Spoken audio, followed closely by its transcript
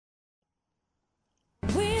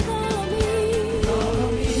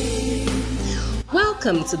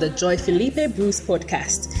Welcome to the Joy-Philippe Bruce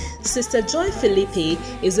podcast. Sister Joy-Philippe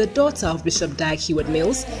is a daughter of Bishop Dag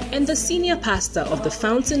Mills and the senior pastor of the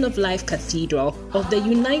Fountain of Life Cathedral of the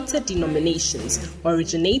United Denominations,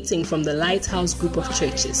 originating from the Lighthouse Group of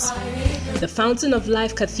Churches. The Fountain of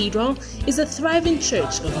Life Cathedral is a thriving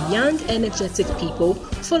church of young, energetic people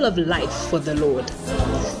full of life for the Lord.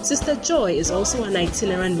 Sister Joy is also an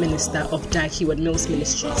itinerant minister of Dag Mills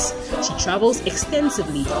Ministries. She travels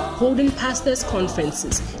extensively, holding pastors' conferences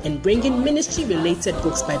and bringing ministry-related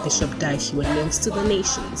books by Bishop Dag Mills to the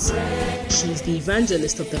nations. She is the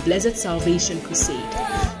evangelist of the Blessed Salvation Crusade.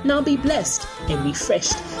 Now be blessed and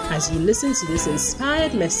refreshed as you listen to this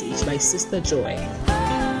inspired message by Sister Joy.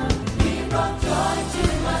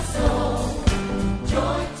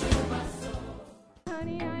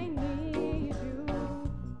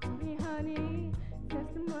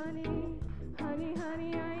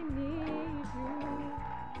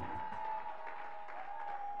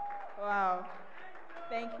 Wow.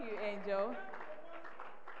 Thank you, Angel.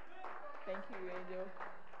 Thank you, Angel.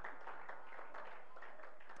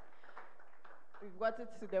 We've got it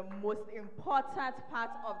to the most important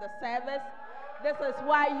part of the service. This is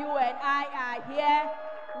why you and I are here.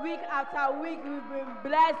 Week after week, we've been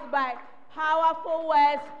blessed by powerful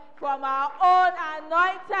words from our own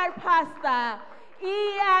anointed pastor,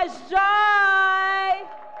 E.S. Joy.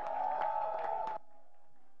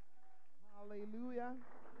 Hallelujah.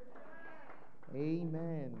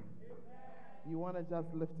 Amen. You want to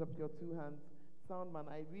just lift up your two hands? Soundman,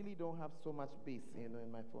 I really don't have so much bass, in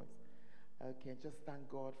my voice. Okay, just thank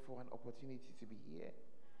God for an opportunity to be here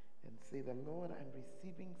and say, the Lord, I'm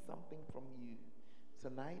receiving something from you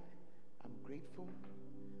tonight. I'm grateful.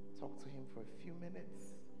 Talk to him for a few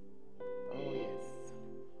minutes. Oh, yes.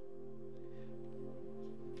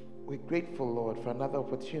 We're grateful, Lord, for another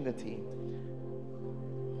opportunity.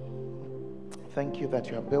 Thank you that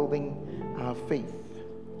you are building our faith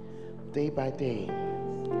day by day,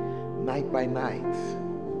 night by night,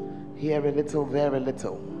 here a little, there a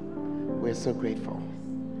little. We're so grateful.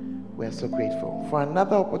 We're so grateful for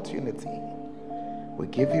another opportunity. We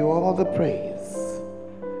give you all the praise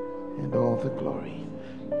and all the glory.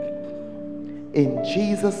 In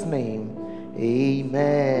Jesus' name,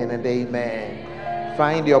 amen and amen.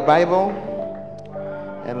 Find your Bible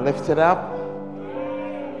and lift it up.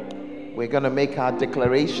 We're going to make our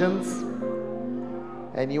declarations.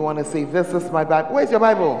 And you want to say, this is my Bible. Where's your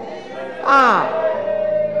Bible?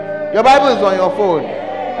 Your Bible is on your phone.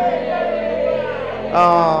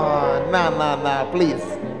 Oh, nah. Please,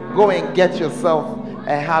 go and get yourself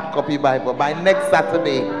a hard copy Bible. By next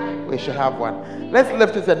Saturday, we should have one. Let's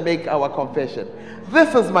lift it and make our confession.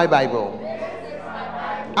 This is my Bible.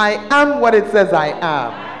 I am what it says I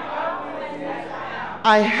am.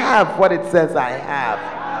 I have what it says I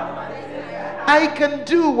have. I can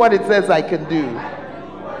do what it says I can do.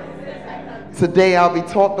 Today I'll be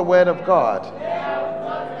taught the word of God.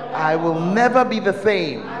 I will never be the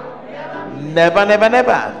same. Never, never,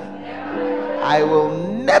 never. I will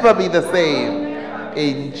never be the same.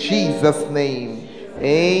 In Jesus' name.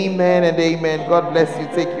 Amen and amen. God bless you.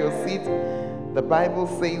 Take your seat. The Bible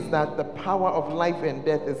says that the power of life and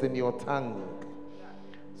death is in your tongue.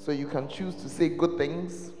 So you can choose to say good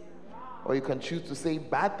things, or you can choose to say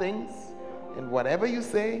bad things. And whatever you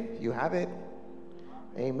say, you have it.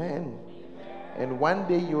 Amen. And one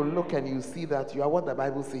day you'll look and you see that you are what the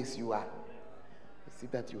Bible says you are. You see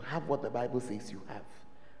that you have what the Bible says you have.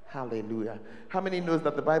 Hallelujah. How many knows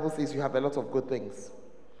that the Bible says you have a lot of good things?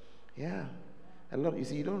 Yeah. A lot. You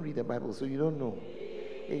see, you don't read the Bible, so you don't know.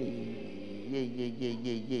 Hey.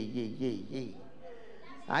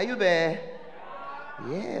 Are you there?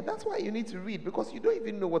 Yeah, that's why you need to read, because you don't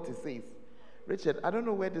even know what it says. Richard, I don't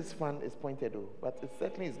know where this fan is pointed though, but it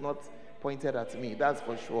certainly is not pointed at me. That's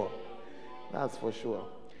for sure. That's for sure.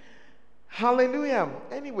 Hallelujah.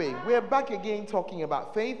 Anyway, we're back again talking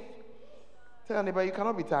about faith. Tell anybody you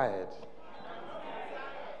cannot be tired.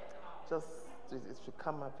 Just, it should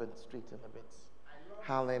come up and straighten a bit.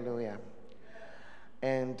 Hallelujah.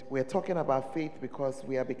 And we're talking about faith because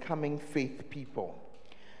we are becoming faith people.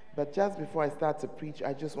 But just before I start to preach,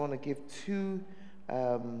 I just want to give two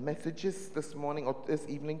messages this morning or this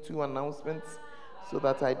evening, two announcements, so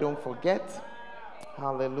that I don't forget.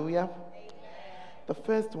 Hallelujah. The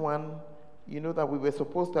first one, you know that we were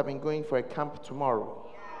supposed to have been going for a camp tomorrow,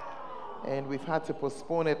 and we've had to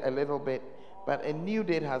postpone it a little bit, but a new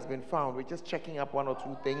date has been found. We're just checking up one or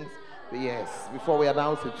two things, yes, before we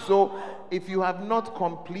announce it. So if you have not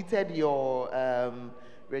completed your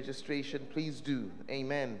registration, please do.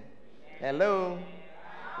 Amen. Hello.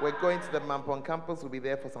 We're going to the Mampong campus. We'll be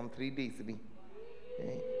there for some 3 days.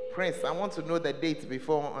 Prince, I want to know the date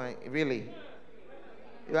before I really.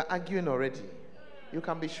 You are arguing already. You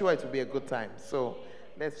can be sure it will be a good time. So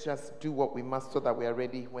let's just do what we must so that we are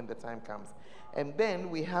ready when the time comes. And then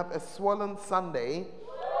we have a swollen Sunday.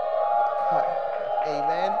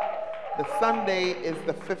 Amen. The Sunday is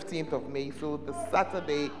the 15th of May. So the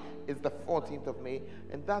Saturday is the 14th of May.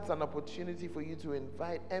 And that's an opportunity for you to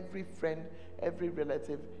invite every friend, every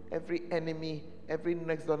relative, every enemy, every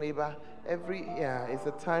next door neighbor. It's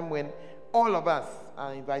a time when all of us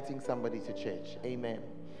are inviting somebody to church. Amen.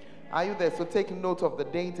 Are you there? So take note of the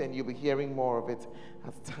date and you'll be hearing more of it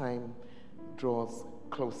as time draws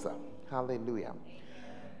closer. Hallelujah.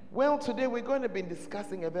 Well, today we're going to be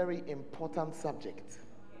discussing a very important subject.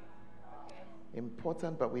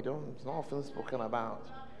 Important, but it's not often spoken about.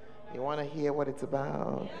 You want to hear what it's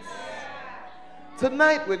about?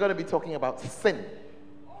 Tonight we're going to be talking about sin.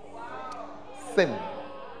 Sin.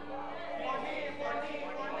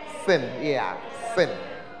 Sin, yeah, sin.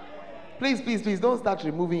 Please, don't start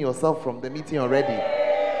removing yourself from the meeting already.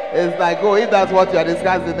 It's like, oh, if that's what you're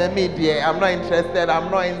discussing, then me, dear, I'm not interested,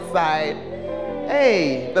 I'm not inside.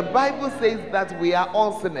 Hey, the Bible says that we are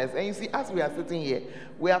all sinners. And you see, as we are sitting here,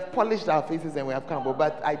 we have polished our faces and we have come.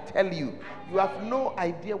 But I tell you, you have no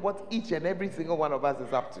idea what each and every single one of us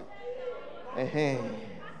is up to.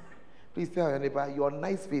 Please tell your neighbor, your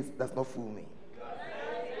nice face does not fool me.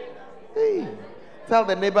 Hey, tell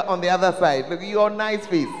the neighbor on the other side, look, your nice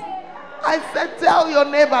face. I said, tell your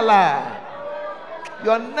neighbor, la.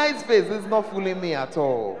 Your nice face is not fooling me at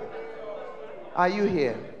all. Are you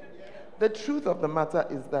here? The truth of the matter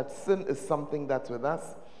is that sin is something that's with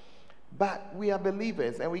us, but we are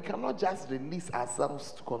believers and we cannot just release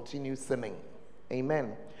ourselves to continue sinning.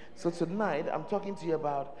 Amen. So tonight I'm talking to you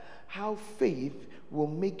about how faith will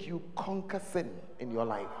make you conquer sin in your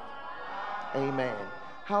life. Amen.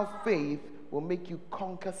 How faith will make you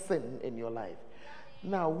conquer sin in your life.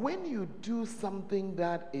 Now, when you do something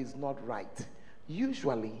that is not right,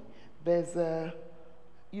 usually there's a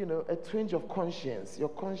twinge of conscience. Your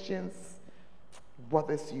conscience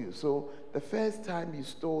bothers you. So the first time you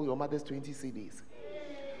stole your mother's 20 CDs,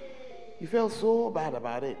 you felt so bad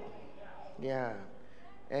about it. Yeah.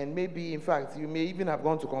 And maybe, in fact, you may even have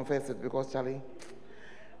gone to confess it because, Charlie,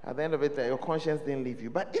 at the end of it, your conscience didn't leave you.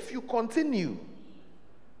 But if you continue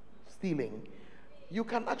stealing, you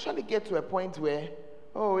can actually get to a point where,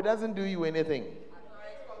 oh, it doesn't do you anything.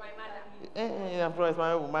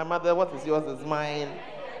 My mother, what is yours is mine.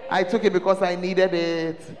 I took it because I needed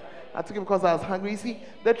it. I took it because I was hungry. You see,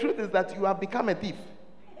 the truth is that you have become a thief.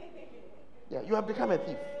 Yeah, you have become a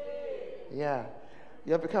thief. Yeah,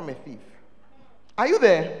 you have become a thief. Are you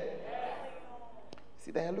there?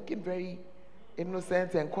 See, they are looking very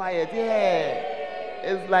innocent and quiet. Yeah,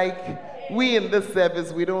 it's like we in this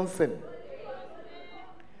service, we don't sin.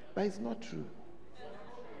 But it's not true.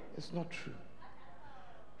 It's not true.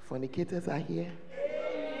 Fornicators are here.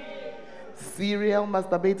 Serial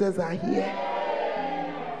masturbators are here.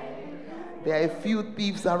 There are a few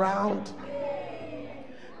thieves around.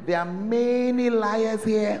 There are many liars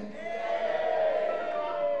here.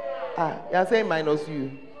 You're saying minus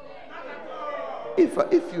you.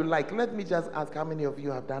 If you like, let me just ask how many of you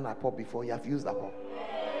have done a pop before? You have used a pop.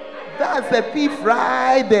 That's a thief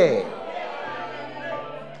right there.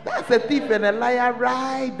 That's a thief and a liar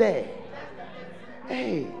right there.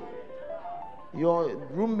 Hey, your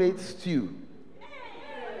roommate stew.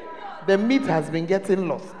 The meat has been getting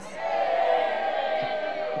lost.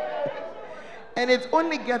 And it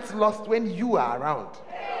only gets lost when you are around.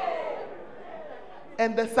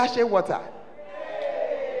 And the sachet water.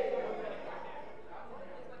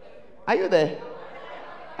 Are you there?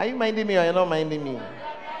 Are you minding me or you're not minding me?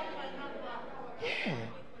 Yeah.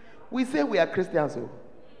 We say we are Christians, so.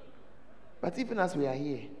 But even as we are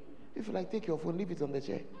here, if you like, take your phone, leave it on the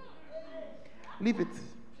chair. Leave it.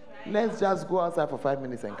 Let's just go outside for 5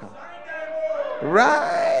 minutes and come.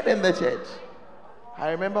 Right in the church. I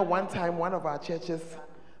remember one time, one of our churches,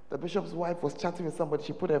 the bishop's wife was chatting with somebody.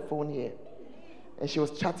 She put her phone here. And she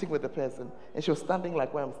was chatting with the person. And she was standing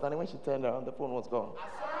like where I'm standing. When she turned around, the phone was gone.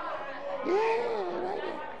 Yeah, right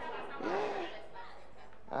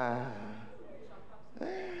there. Yeah.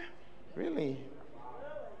 Really?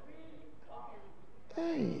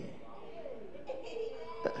 Hey.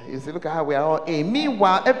 You see, look at how we are all. Hey.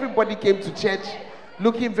 Meanwhile, everybody came to church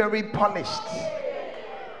looking very polished.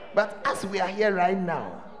 But as we are here right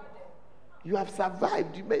now, you have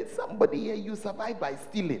survived. You made somebody here, you survived by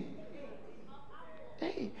stealing.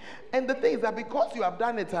 Hey. And the thing is that because you have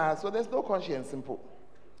done it, so there's no conscience, simple.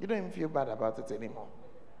 You don't even feel bad about it anymore.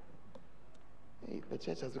 Hey, the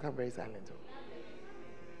church has become very silent.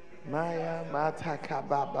 Maya mataka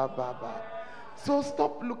baba baba. So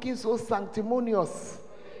stop looking so sanctimonious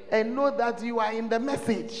and know that you are in the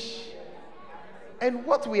message. And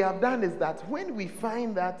what we have done is that when we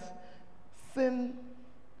find that sin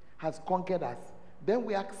has conquered us, then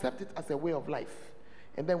we accept it as a way of life.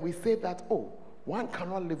 And then we say that, oh, one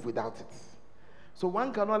cannot live without it. So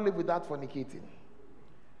one cannot live without fornicating.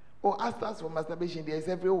 Oh, as for masturbation, there is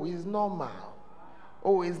it's normal.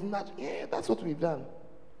 Oh, it's not. Yeah, that's what we've done.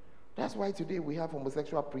 That's why today we have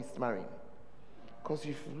homosexual priests marrying. Because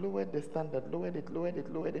you've lowered the standard, lowered it,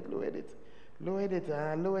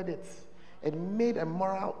 and made a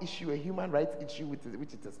moral issue, a human rights issue,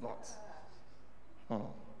 which it is not.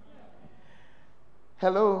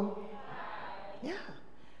 Hello? Yeah.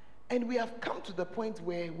 And we have come to the point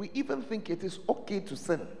where we even think it is okay to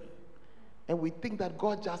sin. And we think that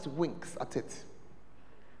God just winks at it.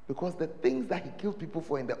 Because the things that he killed people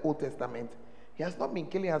for in the Old Testament, he has not been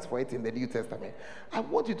killing us for it in the New Testament. I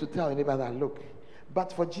want you to tell anybody that, look,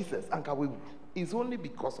 but for Jesus, it's only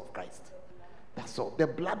because of Christ. That's all. The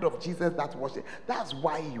blood of Jesus that washed it. That's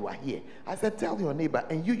why you are here. I said, tell your neighbor,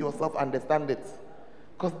 and you yourself understand it.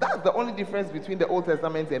 Because that's the only difference between the Old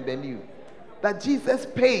Testament and the New. That Jesus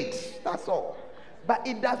paid. That's all. But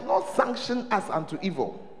it does not sanction us unto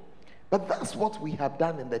evil. But that's what we have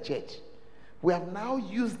done in the church. We have now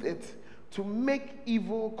used it to make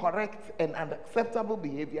evil correct and unacceptable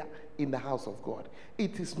behavior in the house of God.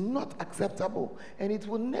 It is not acceptable, and it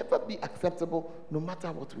will never be acceptable no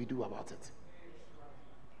matter what we do about it.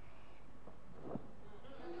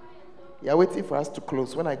 You're waiting for us to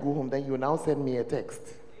close. When I go home, then you now send me a text.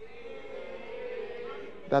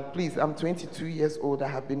 That please, I'm 22 years old. I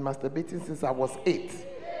have been masturbating since I was 8.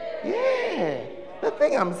 Yeah. The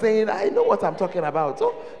thing I'm saying, I know what I'm talking about.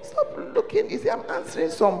 So stop looking. You see, I'm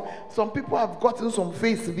answering some people have gotten some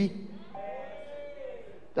face be.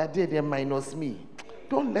 That day they minus me.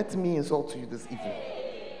 Don't let me insult you this evening.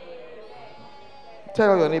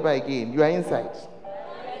 Tell your neighbor again, you are inside.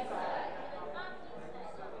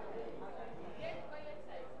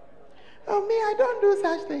 Oh, me, I don't do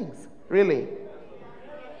such things. Really?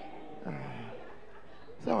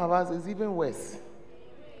 Some of us is even worse.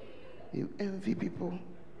 You envy people.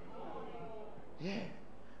 Yeah.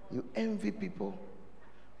 You envy people.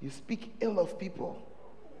 You speak ill of people.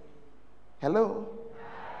 Hello?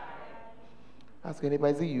 Ask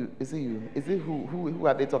anybody, is it you? Is it you? Is it who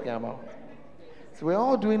are they talking about? So we're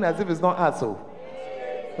all doing as if it's not us,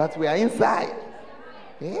 but we are inside.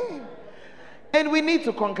 Yeah. And we need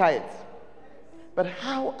to conquer it. But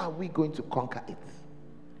how are we going to conquer it?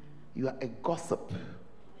 You are a gossip.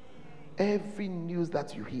 Every news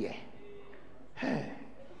that you hear.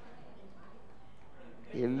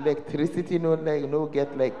 Electricity no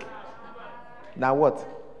get like. Now what?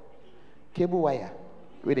 Cable wire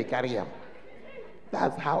where they carry them.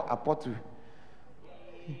 That's how Apotu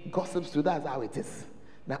gossips to. That's how it is.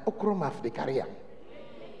 Now okromaf they carry them.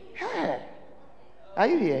 Are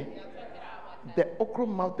you here? The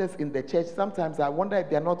okromouters in the church, sometimes I wonder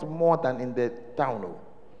if they're not more than in the town.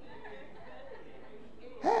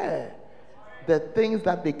 The things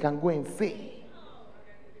that they can go and say.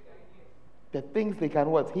 The things they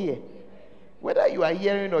can what? Hear. Whether you are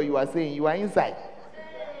hearing or you are saying, you are inside.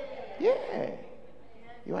 Yeah.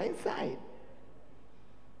 You are inside.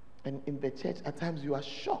 And in the church, at times you are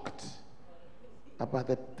shocked about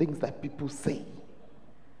the things that people say.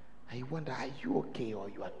 And you wonder, are you okay or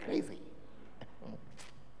you are crazy?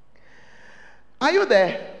 Are you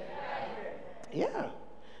there? Yeah.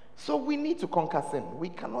 So we need to conquer sin. We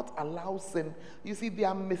cannot allow sin. You see, there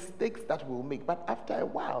are mistakes that we'll make, but after a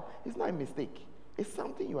while, it's not a mistake. It's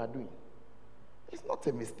something you are doing. It's not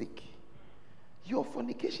a mistake. Your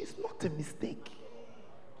fornication is not a mistake.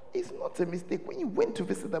 It's not a mistake. When you went to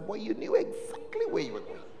visit the boy, you knew exactly where you were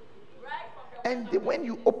going. And when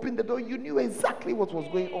you opened the door, you knew exactly what was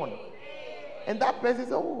going on. And that person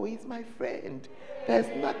said, oh, he's my friend. There's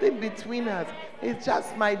nothing between us. It's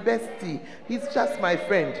just my bestie. He's just my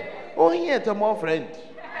friend. Oh, here, to more friend.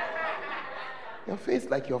 Your face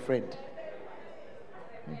like your friend.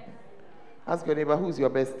 Ask your neighbor, who's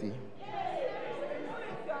your bestie?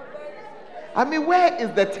 I mean, where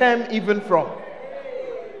is the term even from?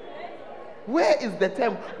 Where is the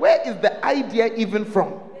term? Where is the idea even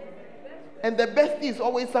from? And the bestie is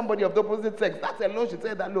always somebody of the opposite sex. That alone should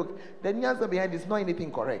say that, look, the answer behind is not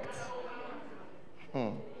anything correct.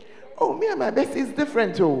 Oh, me and my bestie is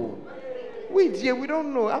different, oh. We dear, we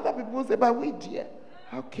don't know. Other people say, but we dear.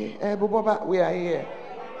 Okay, Boba, we are here.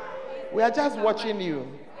 We are just watching you.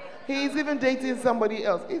 He is even dating somebody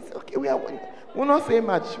else. It's okay, we'll not say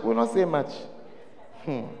much. We'll not say much.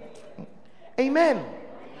 Amen.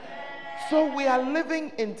 So we are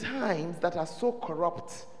living in times that are so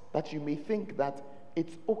corrupt that you may think that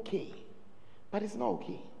it's okay. But it's not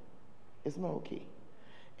okay. It's not okay.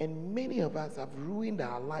 And many of us have ruined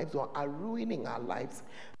our lives or are ruining our lives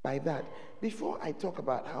by that. Before I talk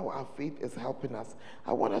about how our faith is helping us,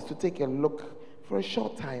 I want us to take a look for a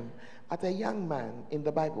short time at a young man in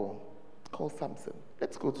the Bible called Samson.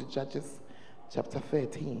 Let's go to Judges chapter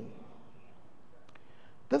 13.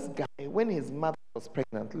 This guy, when his mother was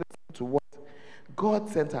pregnant, listen to what God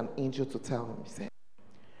sent an angel to tell him. He said,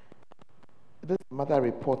 this mother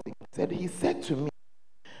reporting, said, he said to me,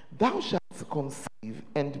 thou shalt conceive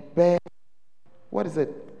and bear, what is it?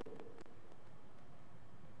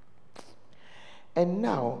 And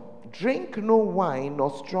now, drink no wine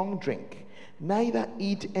nor strong drink, neither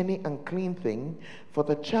eat any unclean thing, for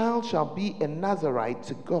the child shall be a Nazarite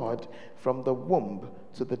to God from the womb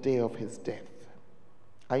to the day of his death.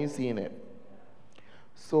 Are you seeing it?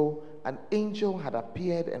 So an angel had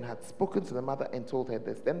appeared and had spoken to the mother and told her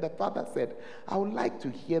this. Then the father said, I would like to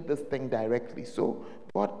hear this thing directly. So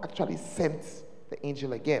God actually sent the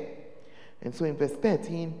angel again. And so in verse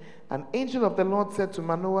 13, an angel of the Lord said to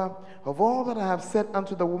Manoah, of all that I have said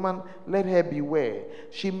unto the woman, let her beware.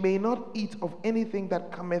 She may not eat of anything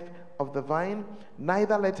that cometh of the vine,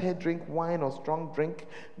 neither let her drink wine or strong drink,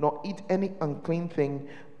 nor eat any unclean thing.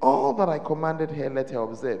 All that I commanded her, let her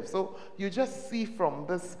observe. So you just see from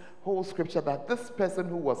this whole scripture that this person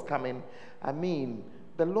who was coming,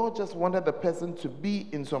 the Lord just wanted the person to be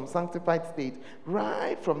in some sanctified state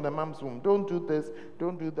right from the mom's womb. Don't do this,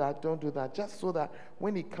 don't do that, don't do that. Just so that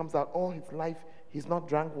when he comes out all his life, he's not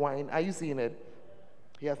drank wine. Are you seeing it?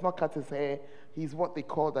 He has not cut his hair. He's what they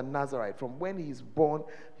call the Nazarite. From when he's born,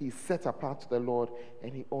 he's set apart to the Lord,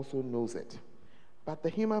 and he also knows it. But the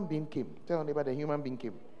human being came. Tell your neighbor, the human being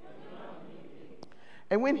came.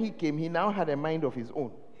 And when he came, he now had a mind of his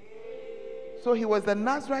own. So he was a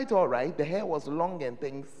Nazarite, all right. The hair was long and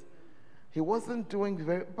things. He wasn't doing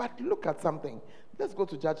very... But look at something. Let's go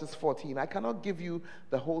to Judges 14. I cannot give you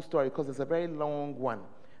the whole story because it's a very long one.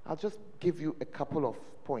 I'll just give you a couple of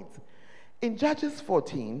points. In Judges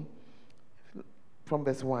 14, from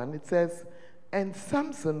verse 1, it says, and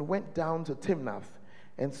Samson went down to Timnath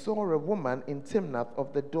and saw a woman in Timnath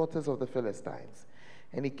of the daughters of the Philistines.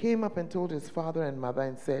 And he came up and told his father and mother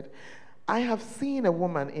and said, I have seen a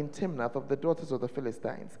woman in Timnath of the daughters of the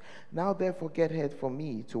Philistines. Now therefore get her for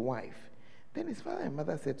me to wife. Then his father and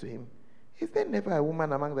mother said to him, is there never a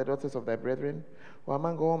woman among the daughters of thy brethren, or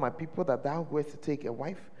among all my people, that thou goest to take a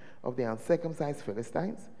wife of the uncircumcised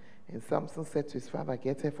Philistines? And Samson said to his father,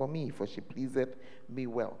 get her for me, for she pleaseth me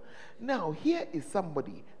well. Now here is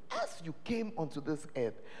somebody, as you came onto this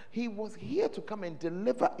earth, he was here to come and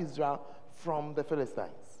deliver Israel from the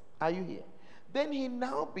Philistines. Are you here? Then he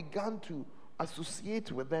now began to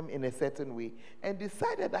associate with them in a certain way and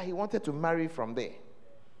decided that he wanted to marry from there.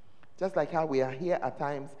 Just like how we are here at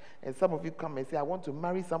times, and some of you come and say, I want to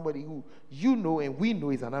marry somebody who you know and we know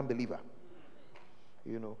is an unbeliever.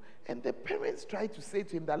 You know, and the parents try to say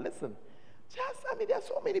to him that, listen, there are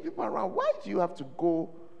so many people around. Why do you have to go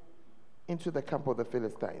into the camp of the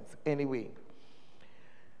Philistines? Anyway,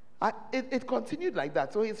 it continued like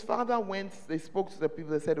that. So his father went, they spoke to the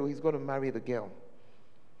people, they said, oh, he's going to marry the girl.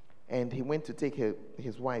 And he went to take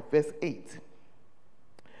his wife. Verse 8.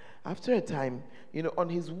 After a time, on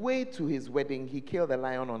his way to his wedding, he killed a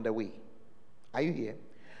lion on the way. Are you here?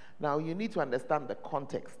 Now, you need to understand the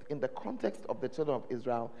context. In the context of the children of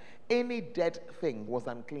Israel, any dead thing was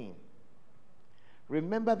unclean.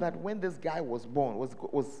 Remember that when this guy was born,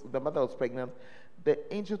 the mother was pregnant, the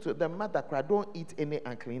angel to the mother cried, don't eat any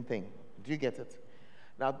unclean thing. Do you get it?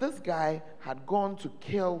 Now, this guy had gone to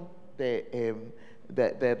kill the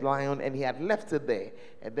lion, and he had left it there.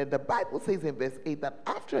 And then the Bible says in verse 8 that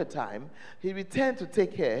after a time, he returned to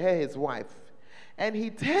take her, his wife. And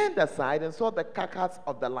he turned aside and saw the carcass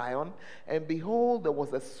of the lion, and behold, there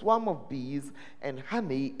was a swarm of bees and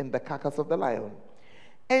honey in the carcass of the lion.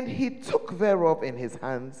 And he took thereof in his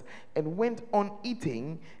hands and went on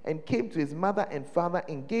eating, and came to his mother and father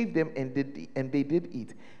and gave them, and they did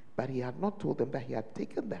eat. But he had not told them that he had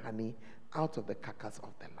taken the honey out of the carcass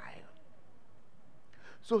of the lion.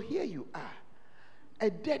 So here you are, a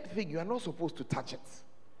dead thing. You are not supposed to touch it.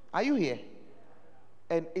 Are you here?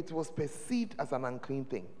 And it was perceived as an unclean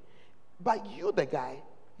thing. But you, the guy,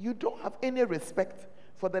 you don't have any respect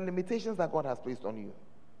for the limitations that God has placed on you.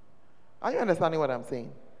 Are you understanding what I'm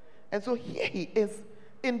saying? And so here he is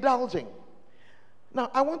indulging.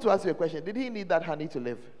 Now, I want to ask you a question. Did he need that honey to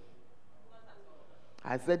live?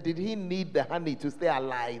 I said, did he need the honey to stay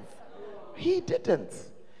alive? He didn't.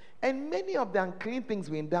 And many of the unclean things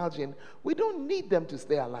we indulge in, we don't need them to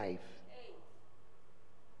stay alive.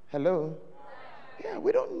 Hello? Yeah,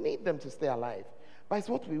 we don't need them to stay alive. But it's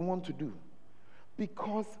what we want to do.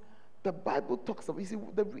 Because the Bible talks about, you see,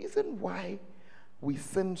 the reason why we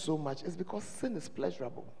sin so much is because sin is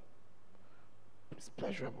pleasurable. It's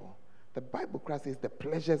pleasurable. The Bible Christ says the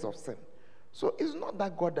pleasures of sin. So it's not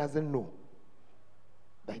that God doesn't know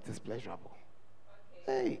that it is pleasurable.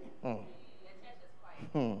 Hey.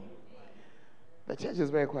 The church is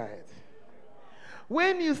very quiet.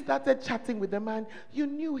 When you started chatting with the man, you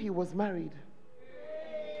knew he was married.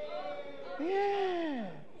 Yeah.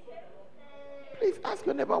 Please ask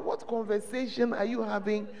your neighbor, what conversation are you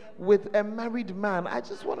having with a married man? I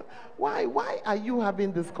just want to, why are you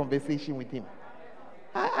having this conversation with him?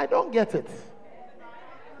 I don't get it.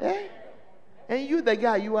 Eh? And you, the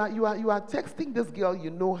guy, you are texting this girl you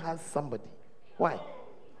know has somebody. Why?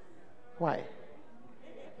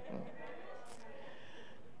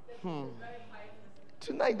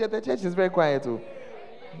 Tonight the church is very quiet too.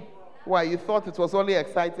 Why? You thought it was only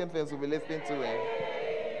exciting things we'll be listening to, eh?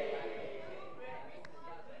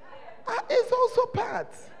 It's also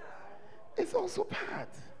part. It's also part.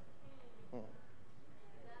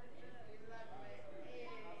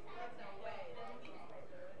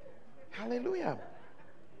 Hallelujah.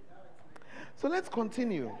 So let's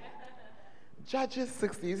continue. Judges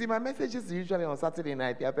 60. You see, my messages usually on Saturday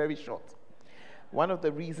night, they are very short. One of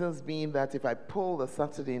the reasons being that if I pull the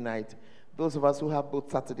Saturday night, those of us who have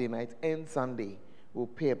both Saturday night and Sunday will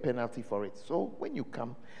pay a penalty for it. So when you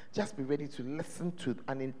come, just be ready to listen to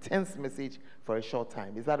an intense message for a short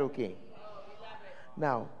time. Is that okay?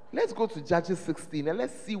 Now, let's go to Judges 16 and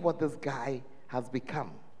let's see what this guy has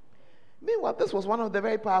become. Meanwhile, this was one of the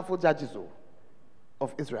very powerful judges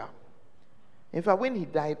of Israel. In fact, when he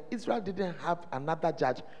died, Israel didn't have another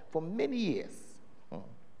judge for many years.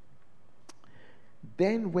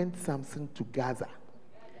 Then went Samson to Gaza.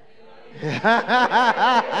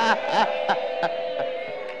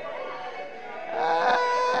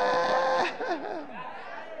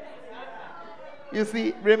 You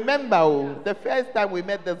see, remember, the first time we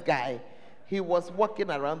met this guy, he was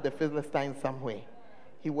walking around the Philistines somewhere.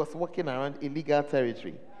 He was walking around illegal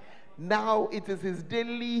territory. Now it is his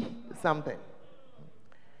daily something.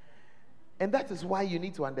 And that is why you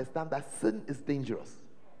need to understand that sin is dangerous.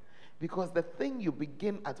 Because the thing you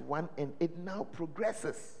begin at one end, it now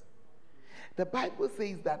progresses. The Bible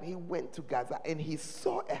says that he went to Gaza and he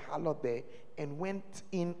saw a harlot there and went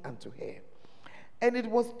in unto her. And it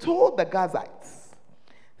was told the Gazites,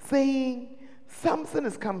 saying, Samson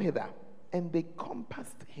is come hither. And they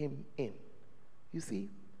compassed him in. You see,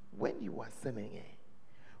 when you are sinning,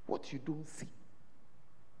 what you don't see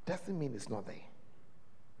doesn't mean it's not there.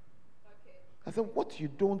 Okay. I said, what you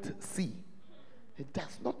don't see, it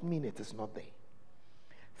does not mean it is not there.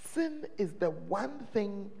 Sin is the one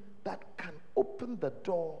thing that can open the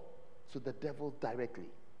door to the devil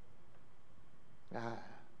directly.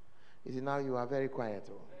 You see, now you are very quiet.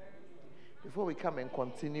 Before we come and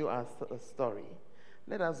continue our story,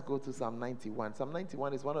 let us go to Psalm 91. Psalm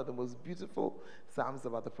 91 is one of the most beautiful psalms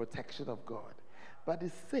about the protection of God. But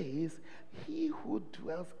it says, he who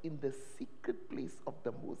dwells in the secret place of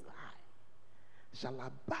the Most High shall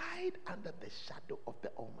abide under the shadow of the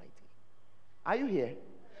Almighty. Are you here?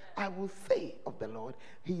 I will say of the Lord,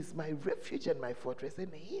 he is my refuge and my fortress,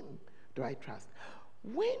 and him do I trust.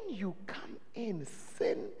 When you come in,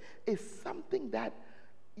 sin is something that,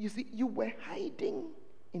 you see, you were hiding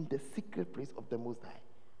in the secret place of the Most High.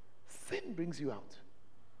 Sin brings you out.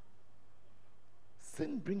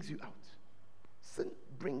 Sin brings you out. Sin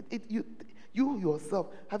brings it. You yourself,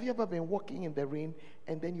 have you ever been walking in the rain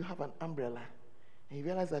and then you have an umbrella and you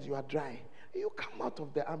realize that you are dry? You come out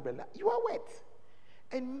of the umbrella, you are wet.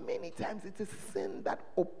 And many times it is sin that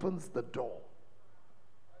opens the door.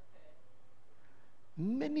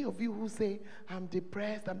 Many of you who say, I'm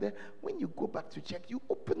depressed, I'm there, when you go back to check, you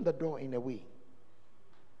open the door in a way.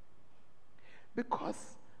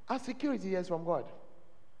 Because our security is from God.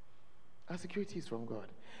 Our security is from God.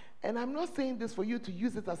 And I'm not saying this for you to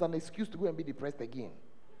use it as an excuse to go and be depressed again.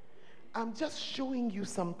 I'm just showing you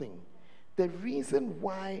something. The reason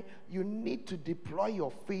why you need to deploy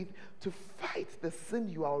your faith to fight the sin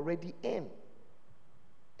you are already in.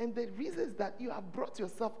 And the reason is that you have brought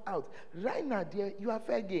yourself out. Right now, dear, you are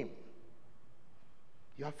fair game.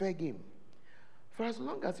 You are fair game. For as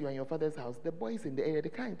long as you are in your father's house, the boys in the area, they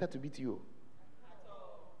can't enter to beat you.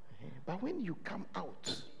 But when you come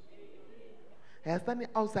out, and are standing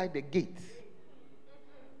outside the gate,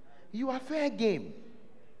 you are fair game.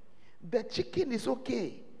 The chicken is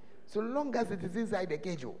okay, so long as it is inside the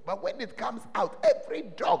cage. But when it comes out, every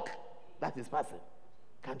dog that is passing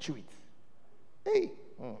can chew it. Hey.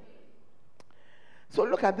 So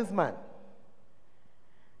look at this man.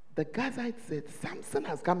 The Gazites said, Samson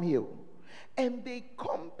has come here. And they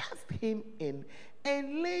compassed him in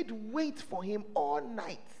and laid wait for him all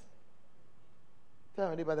night.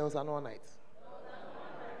 Tell anybody there was an all night.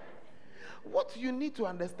 What you need to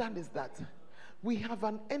understand is that we have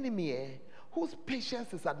an enemy whose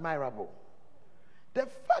patience is admirable. The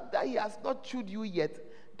fact that he has not chewed you yet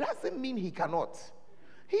doesn't mean he cannot.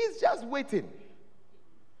 He's just waiting.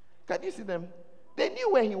 Can you see them? They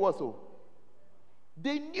knew where he was. Oh.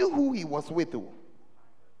 They knew who he was with. Oh.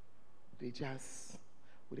 They just,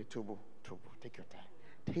 with a trouble, take your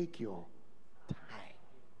time. Take your time.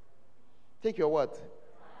 Take your what?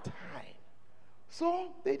 Time.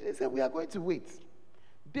 So they said, we are going to wait.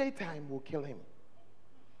 Daytime will kill him.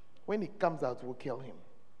 When he comes out, we'll kill him.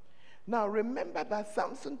 Now remember that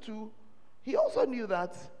Samson too, he also knew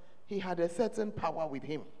that he had a certain power with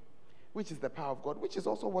him, which is the power of God, which is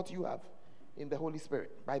also what you have in the Holy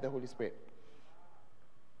Spirit, by the Holy Spirit.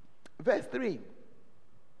 Verse 3.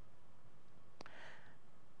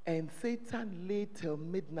 And Satan lay till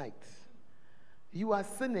midnight. You are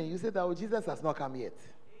sinning. You say that, oh, Jesus has not come yet.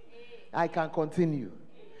 I can continue.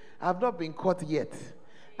 I've not been caught yet.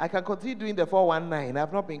 I can continue doing the 419.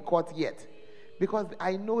 I've not been caught yet. Because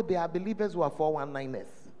I know there are believers who are 419ers.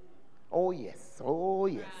 Oh, yes. Oh,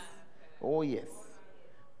 yes. Oh, yes.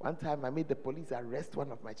 One time I made the police arrest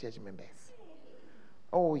one of my church members.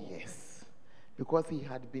 Oh, yes. Because he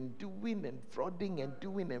had been doing and frauding and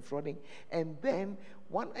doing and frauding. And then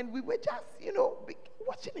and we were just,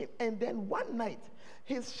 watching him. And then one night,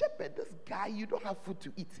 his shepherd, this guy, you don't have food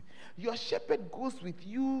to eat. Your shepherd goes with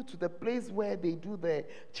you to the place where they do the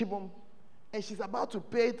chibom. And she's about to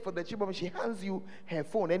pay for the chibom. She hands you her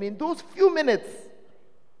phone. And in those few minutes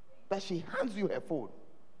that she hands you her phone,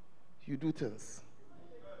 you do things.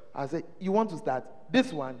 I said, you want to start?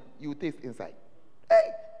 This one, you taste inside.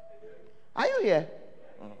 Hey! Are you here?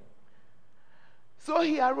 So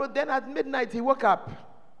he arose. Then at midnight, he woke up.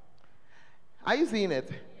 Are you seeing it?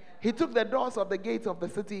 He took the doors of the gates of the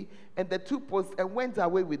city and the two posts and went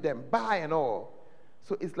away with them, bar and all.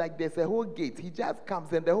 So it's like there's a whole gate. He just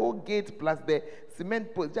comes and the whole gate plus the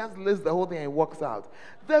cement post just lifts the whole thing and walks out.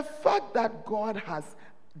 The fact that God has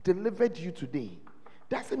delivered you today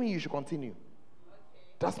doesn't mean you should continue.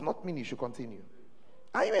 Does not mean you should continue.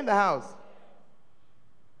 Are you in the house?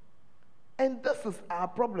 And this is our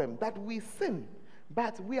problem, that we sin.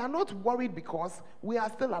 But we are not worried because we are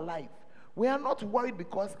still alive. We are not worried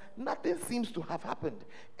because nothing seems to have happened.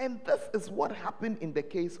 And this is what happened in the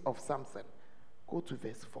case of Samson. Go to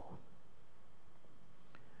verse 4.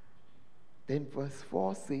 Then verse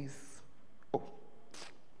 4 says, oh,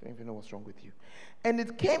 I don't even know what's wrong with you. And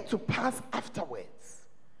it came to pass afterwards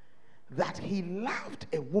that he loved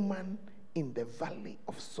a woman in the valley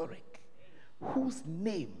of Sorek, whose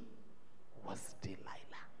name was Delilah.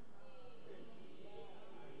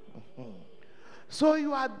 So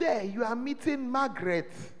you are there, you are meeting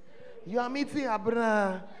Margaret, you are meeting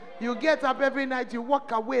Abra, you get up every night, you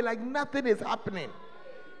walk away like nothing is happening.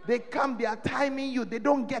 They come, they are timing you, they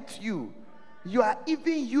don't get you. You are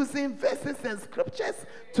even using verses and scriptures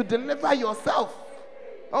to deliver yourself.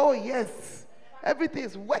 Oh yes, everything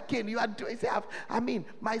is working. You are doing, say,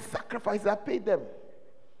 my sacrifice, I paid them.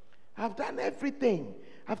 I've done everything.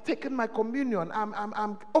 I've taken my communion.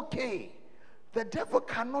 I'm okay. The devil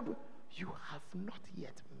cannot. You have not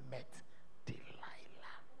yet met Delilah.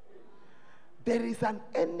 There is an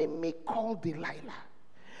enemy called Delilah.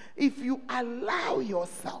 If you allow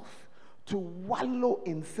yourself to wallow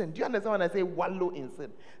in sin, do you understand when I say wallow in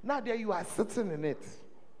sin? Now there you are sitting in it.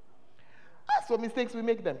 That's what mistakes we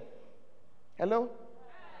make them. Hello?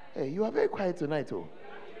 Hey, you are very quiet tonight, oh.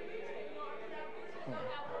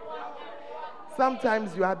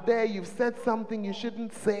 Sometimes you are there, you've said something you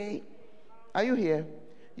shouldn't say. Are you here?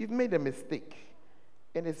 You've made a mistake.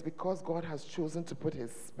 And it's because God has chosen to put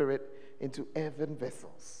his spirit into earthen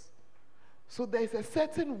vessels. So there's a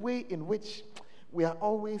certain way in which we are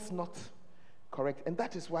always not correct. And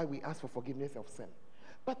that is why we ask for forgiveness of sin.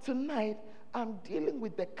 But tonight, I'm dealing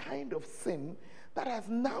with the kind of sin that has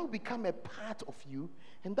now become a part of you,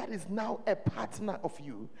 and that is now a partner of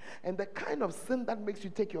you. And the kind of sin that makes you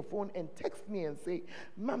take your phone and text me and say,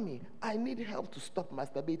 Mommy, I need help to stop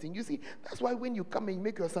masturbating. You see, that's why when you come and you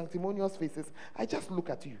make your sanctimonious faces, I just look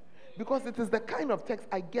at you. Because it is the kind of text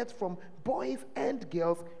I get from boys and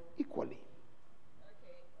girls equally.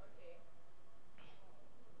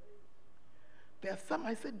 There are some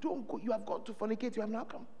I said, don't go. You have gone to fornicate. You have now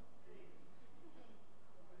come.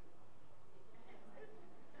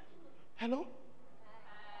 Hello?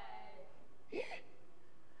 Yeah.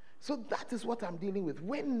 So that is what I'm dealing with.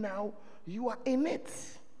 When now you are in it,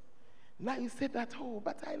 now you say that, oh,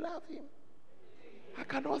 but I love him. I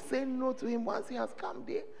cannot say no to him once he has come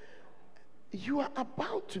there. You are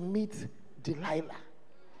about to meet Delilah.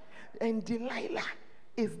 And Delilah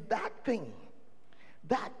is that thing,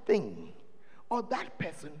 or that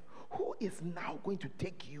person who is now going to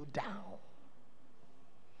take you down.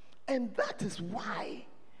 And that is why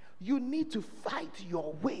you need to fight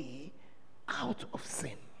your way out of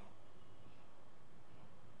sin.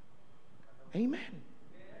 Amen.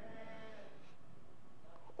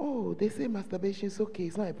 Oh, they say masturbation is okay.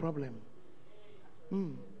 It's not a problem.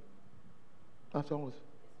 Afterwards,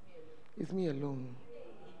 it's me alone.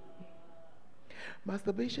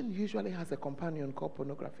 Masturbation usually has a companion called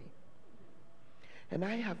pornography. And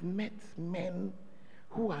I have met men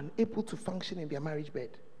who are unable to function in their marriage bed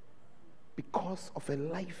because of a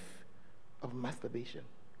life of masturbation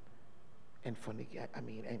and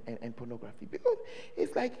pornography. Because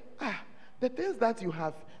it's like, the things that you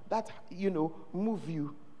have that, move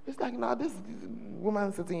you. It's like, now this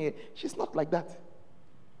woman sitting here, she's not like that.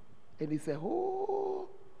 And it's a whole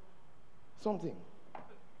something.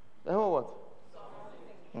 A whole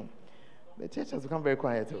what? The church has become very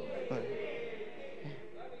quiet too.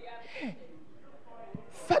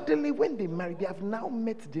 Suddenly, when they marry, they have now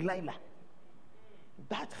met Delilah.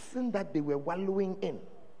 That sin that they were wallowing in.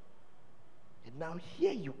 And now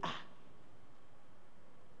here you are.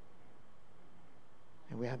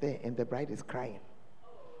 And we are there, and the bride is crying.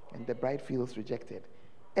 And the bride feels rejected.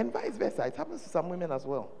 And vice versa. It happens to some women as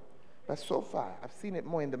well. But so far, I've seen it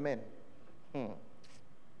more in the men.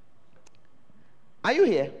 Are you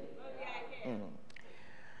here?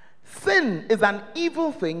 Sin is an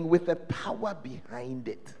evil thing with a power behind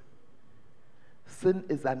it. Sin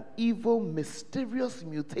is an evil, mysterious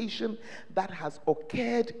mutation that has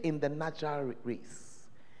occurred in the natural race.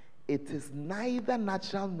 It is neither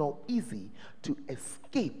natural nor easy to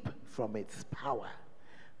escape from its power.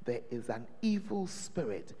 There is an evil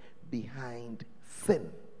spirit behind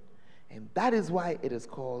sin. And that is why it is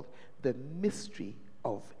called the mystery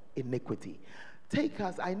of iniquity.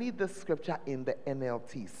 I need this scripture in the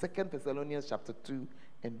NLT, 2 Thessalonians chapter 2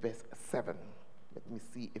 and verse 7. Let me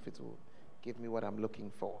see if it will give me what I'm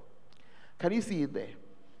looking for. Can you see it there?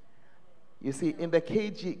 You see, in the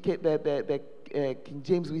King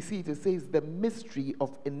James, we see it says the mystery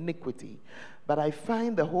of iniquity. But I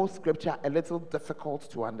find the whole scripture a little difficult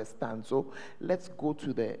to understand. So let's go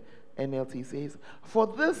to the NLT. It says, for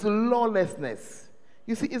this lawlessness,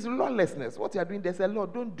 you see, it's lawlessness. What you are doing, there's a law,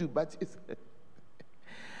 don't do, but it's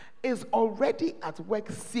is already at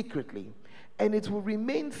work secretly, and it will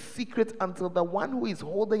remain secret until the one who is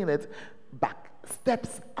holding it back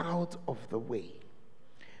steps out of the way.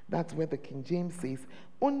 That's where the King James says,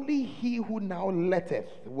 only he who now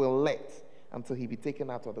letteth will let until he be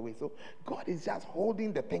taken out of the way. So God is just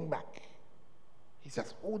holding the thing back. He's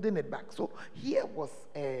just holding it back. So here was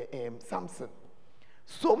Samson.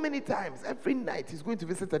 So many times, every night, he's going to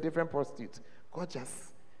visit a different prostitute. God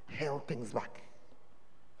just held things back.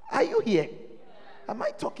 Are you here? Am I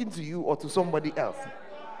talking to you or to somebody else?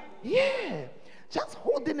 Yeah. Just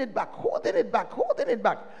holding it back, holding it back, holding it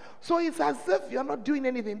back. So it's as if you're not doing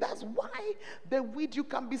anything. That's why the weed, you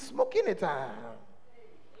can be smoking it.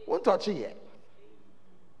 Won't touch it yet.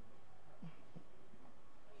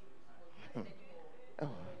 Oh.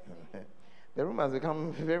 The room has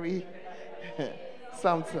become very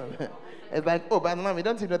something. It's like, oh, but mommy,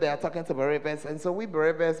 don't you know they are talking to believers? And so we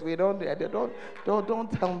believers, we don't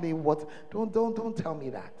tell me what, don't tell me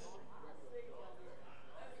that.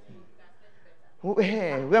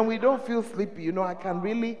 When we don't feel sleepy, I can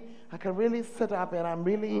really sit up and I'm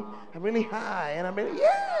really high and I'm really,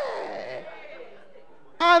 yeah.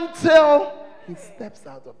 Until he steps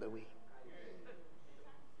out of the way.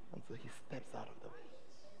 Until he steps out of the way.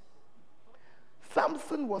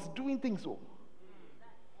 Samson was doing things so.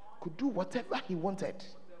 Could do whatever he wanted.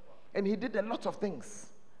 And he did a lot of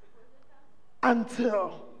things.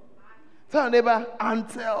 Until, tell your neighbor,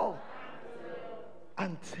 until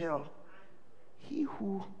he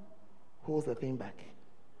who holds the thing back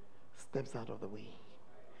steps out of the way.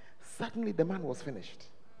 Suddenly the man was finished.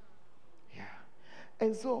 Yeah.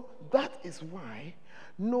 And so that is why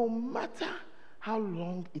no matter how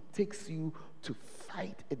long it takes you to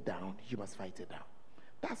fight it down, you must fight it down.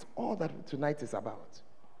 That's all that tonight is about.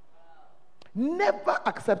 Never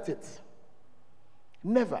accept it.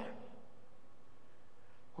 Never.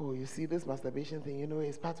 Oh, you see, this masturbation thing,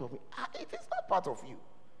 is part of me. It is not part of you.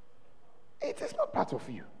 It is not part of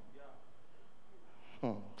you.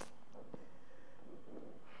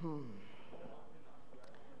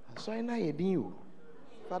 So I know you.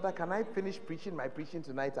 Father, can I finish preaching my preaching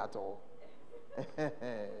tonight at all?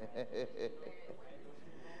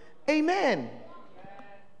 Amen.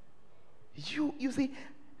 You see,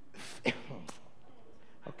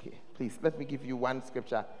 okay, please let me give you one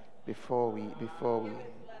scripture before we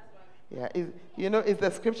yeah, it's the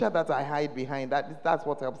scripture that I hide behind. That's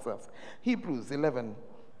what helps us. Hebrews 11.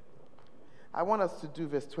 I want us to do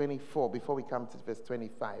verse 24 before we come to verse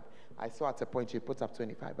 25. I saw at a point you put up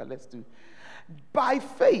 25, but let's do. By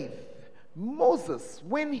faith, Moses,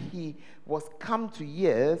 when he was come to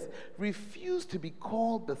years, refused to be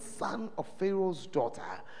called the son of Pharaoh's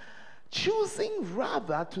daughter, choosing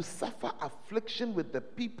rather to suffer affliction with the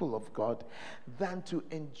people of God than to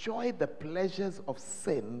enjoy the pleasures of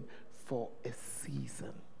sin for a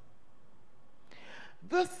season.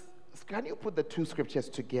 Can you put the two scriptures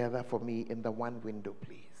together for me in the one window,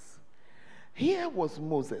 please? Here was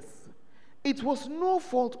Moses. It was no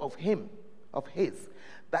fault of his,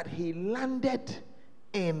 that he landed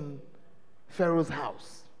in Pharaoh's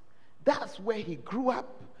house. That's where he grew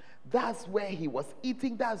up. That's where he was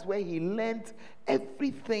eating. That's where he learned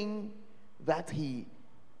everything that he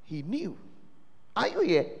knew. Are you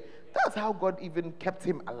here? That's how God even kept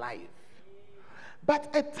him alive.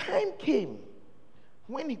 But a time came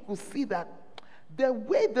when he could see that the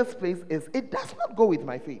way this place is, it does not go with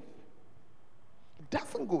my faith. It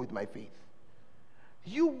doesn't go with my faith.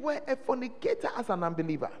 You were a fornicator as an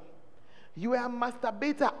unbeliever. You were a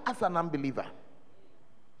masturbator as an unbeliever.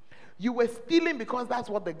 You were stealing because that's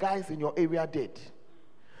what the guys in your area did.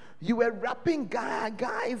 You were rapping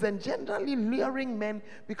guys and generally luring men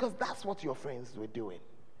because that's what your friends were doing.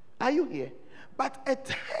 Are you here? But a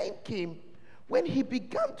time came when he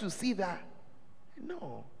began to see that,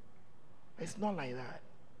 no, it's not like that.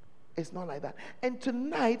 It's not like that. And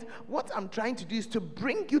tonight, what I'm trying to do is to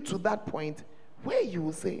bring you to that point where you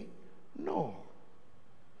will say, no.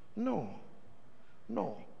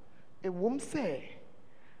 It won't say,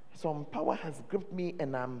 some power has gripped me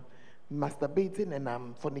and I'm masturbating and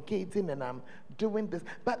I'm fornicating and I'm doing this,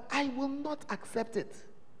 but I will not accept it.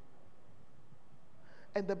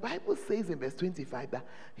 And the Bible says in verse 25 that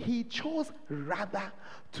he chose rather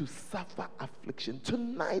to suffer affliction.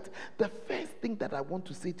 Tonight, the first thing that I want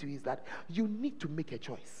to say to you is that you need to make a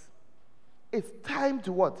choice. It's time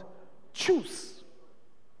to what? Choose.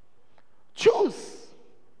 Choose.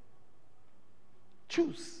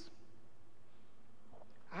 Choose.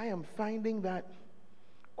 I am finding that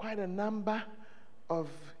quite a number of,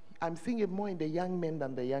 I'm seeing it more in the young men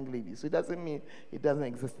than the young ladies. So it doesn't mean it doesn't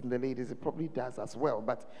exist in the ladies. It probably does as well.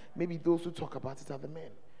 But maybe those who talk about it are the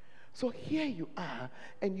men. So here you are,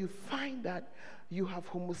 and you find that you have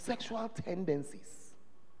homosexual tendencies.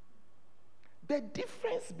 The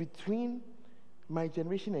difference between my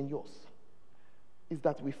generation and yours is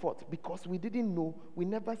that we fought because we didn't know. We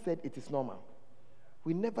never said it is normal.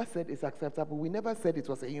 We never said it's acceptable. We never said it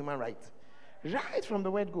was a human right. Right from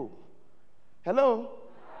the word go. Hello?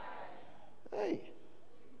 Hey.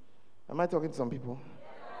 Am I talking to some people?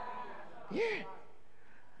 Yeah.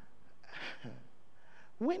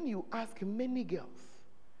 When you ask many girls,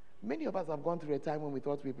 many of us have gone through a time when we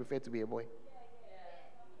thought we preferred to be a boy.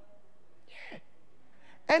 Yeah.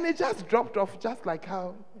 And it just dropped off just like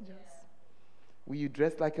how. Will you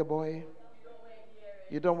dress like a boy?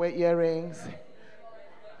 You don't wear earrings.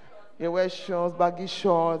 You wear shorts, baggy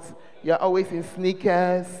shorts. You're always in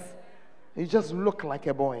sneakers. You just look like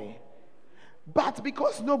a boy. But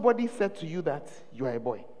because nobody said to you that you are a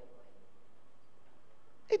boy,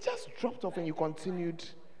 it just dropped off and you continued.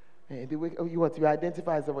 The way you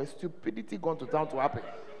identify as a boy. Stupidity gone to town to happen.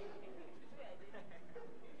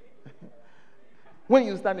 When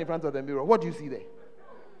you stand in front of the mirror, what do you see there?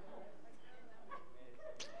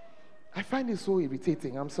 I find it so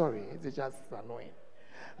irritating. I'm sorry. It's just annoying.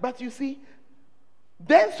 But you see,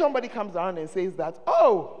 then somebody comes around and says that,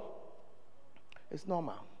 oh, it's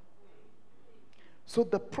normal. So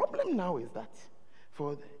the problem now is that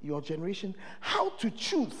for your generation, how to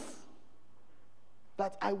choose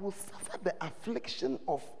that I will suffer the affliction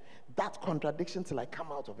of that contradiction till I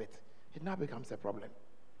come out of it. It now becomes a problem.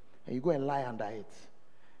 And you go and lie under it.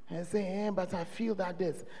 And say, but I feel that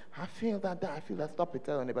this, I feel that that, I feel that. Stop it,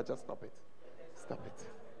 tell your neighbor, just stop it. Stop it.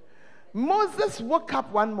 Moses woke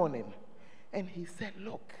up one morning and he said,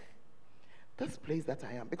 look, this place that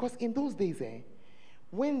I am, because in those days,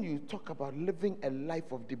 when you talk about living a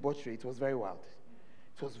life of debauchery, it was very wild.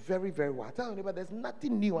 It was very, very wild. Tell your neighbor, there's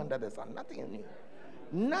nothing new under the sun. Nothing new.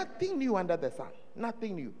 Nothing new under the sun.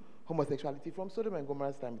 Nothing new. Homosexuality from Sodom and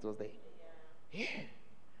Gomorrah's time, it was there. Yeah.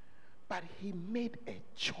 But he made a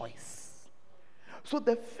choice. So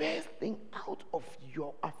the first thing out of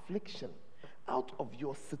your affliction, out of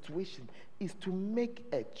your situation is to make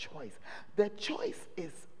a choice. The choice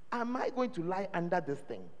is, am I going to lie under this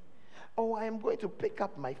thing? Or I am going to pick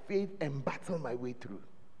up my faith and battle my way through?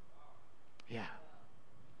 Yeah.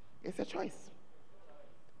 It's a choice.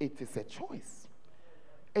 It is a choice.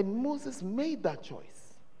 And Moses made that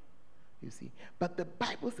choice. You see. But the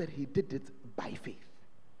Bible said he did it by faith.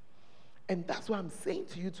 And that's why I'm saying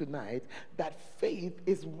to you tonight that faith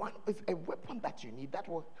is a weapon that you need that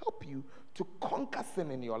will help you to conquer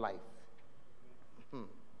sin in your life.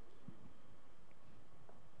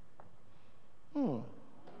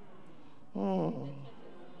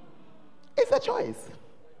 It's a choice.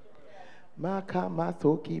 Maka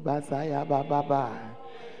masoki basaya bababa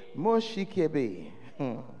moshikebe.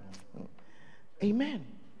 Amen.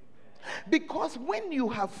 Because when you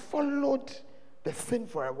have followed the sin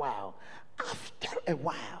for a while, after a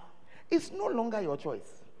while, it's no longer your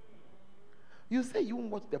choice. You say you won't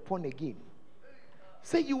watch the porn again.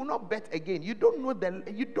 Say you will not bet again. You don't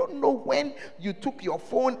know when you took your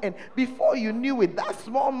phone and before you knew it, that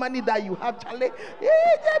small money that you have, Charlie.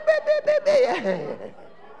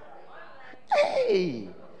 Hey,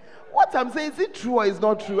 what I'm saying, is it true or is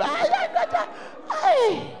not true?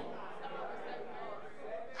 Hey.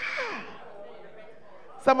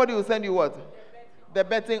 Somebody will send you what? The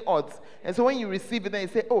betting odds. And so when you receive it, then you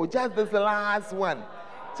say, oh, just this last one.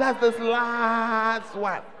 Just this last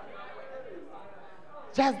one.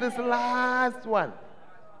 Just this last one.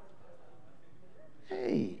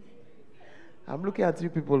 Hey. I'm looking at you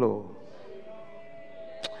people.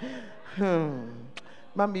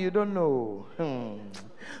 Mommy, you don't know.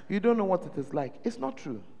 You don't know what it is like. It's not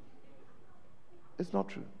true. It's not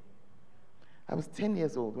true. I was 10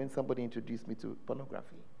 years old when somebody introduced me to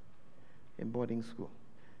pornography in boarding school.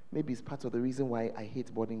 Maybe it's part of the reason why I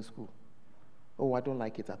hate boarding school. Oh, I don't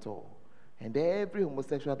like it at all. And every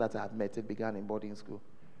homosexual that I've met, it began in boarding school,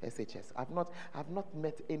 SHS. I've not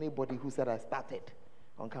met anybody who said I started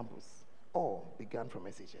on campus. All began from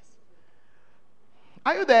SHS.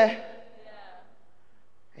 Are you there? Yeah.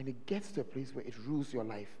 And it gets to a place where it rules your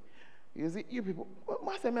life. You see, you people,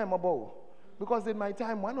 because in my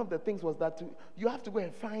time, one of the things was that you have to go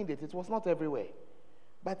and find it. It was not everywhere.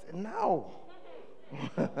 But now,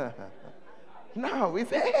 now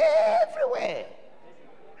it's everywhere.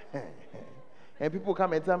 And people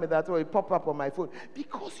come and tell me that, oh, it popped up on my phone.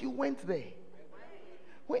 Because you went there.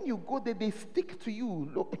 When you go there, they stick to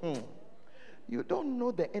you. Look, you don't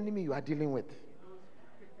know the enemy you are dealing with.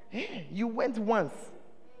 You went once.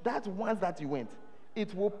 That once that you went,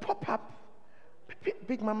 it will pop up.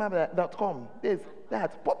 BigMama.com. This,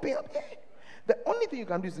 that, popping up. The only thing you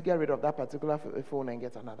can do is to get rid of that particular phone and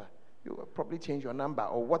get another. You will probably change your number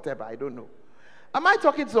or whatever. I don't know. Am I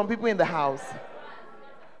talking to some people in the house?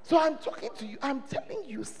 So I'm talking to you. I'm telling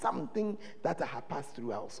you something that I have passed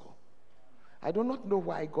through also. I do not know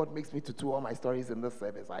why God makes me to tell all my stories in this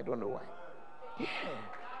service. I don't know why. Yeah.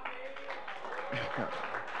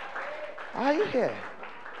 Are you here?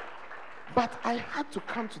 But I had to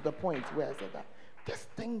come to the point where I said that this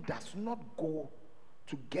thing does not go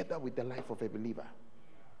together with the life of a believer.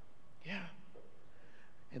 Yeah.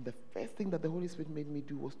 And the first thing that the Holy Spirit made me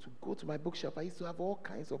do was to go to my bookshelf. I used to have all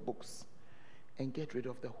kinds of books and get rid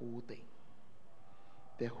of the whole thing.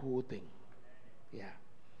 The whole thing. Yeah.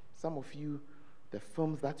 Some of you, the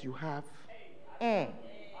films that you have. If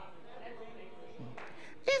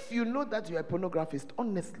you know that you're a pornographist,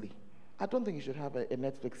 honestly, I don't think you should have a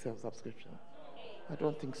Netflix subscription. I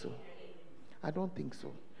don't think so. I don't think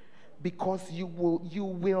so. Because you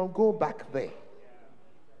will go back there.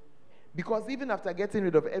 Because even after getting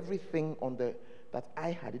rid of everything on that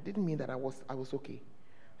I had, it didn't mean that I was okay.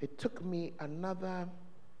 It took me another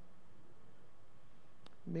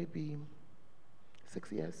maybe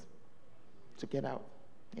 6 years to get out.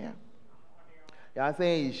 Yeah. Yeah, I'm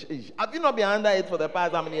saying, have you not been under it for the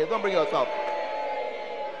past how many years? Don't bring yourself.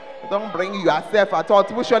 Don't bring yourself at all.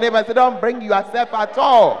 Push your neighbor and say, don't bring yourself at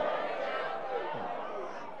all.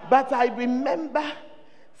 But I remember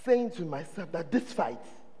saying to myself that this fight,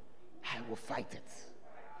 I will fight it.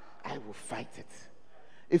 I will fight it.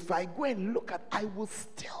 If I go and look at, I will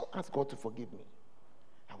still ask God to forgive me.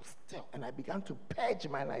 I will still. And I began to purge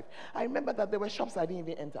my life. I remember that there were shops I didn't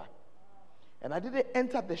even enter. And I didn't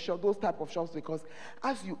enter the shop, those type of shops, because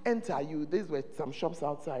as you enter, these were some shops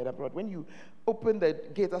outside abroad. When you open the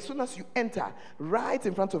gate, as soon as you enter, right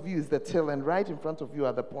in front of you is the till, and right in front of you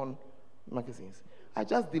are the porn magazines. I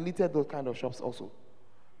just deleted those kind of shops also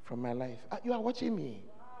from my life. You are watching me.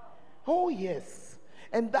 Oh, yes.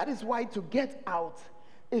 And that is why to get out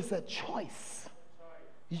is a choice.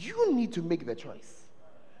 You need to make the choice.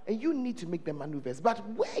 And you need to make the maneuvers. But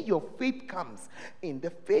where your faith comes in, the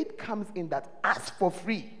faith comes in that as for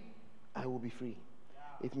free, I will be free.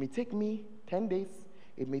 It may take me 10 days.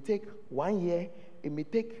 It may take 1 year. It may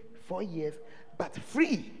take 4 years. But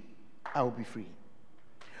free, I will be free.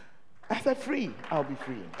 I said free, I'll be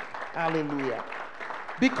free. Hallelujah.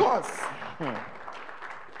 Because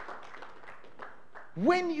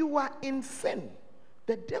when you are in sin,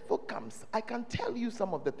 the devil comes. I can tell you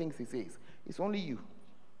some of the things he says. It's only you.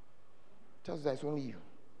 Tells you that it's only you.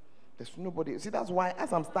 There's nobody. See, that's why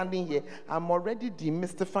as I'm standing here, I'm already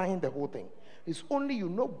demystifying the whole thing. It's only you.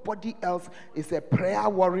 Nobody else is a prayer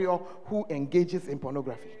warrior who engages in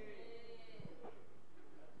pornography.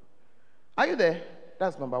 Are you there?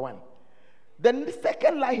 That's number one. Then the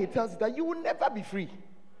second lie he tells you that you will never be free.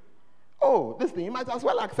 Oh, this thing, you might as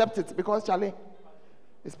well accept it because, Charlie,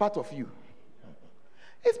 it's part of you.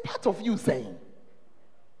 It's part of you saying.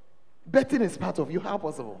 Betting is part of you. How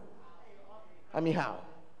possible? I mean, how?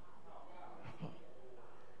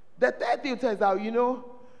 The third thing tells how,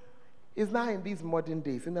 it's now in these modern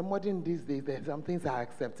days. In the modern days, some things are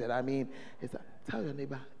accepted. I mean, tell your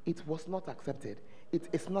neighbor, it was not accepted. It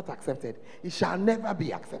is not accepted. It shall never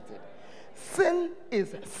be accepted. Sin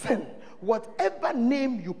is sin. Whatever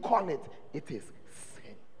name you call it, it is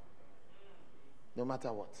sin. No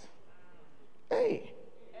matter what. Hey.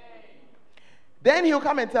 Then he'll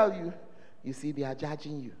come and tell you, you see, they are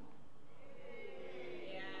judging you.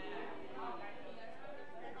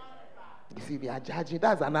 You see, they are judging.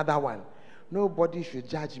 That's another one. Nobody should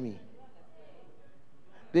judge me.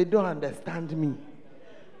 They don't understand me.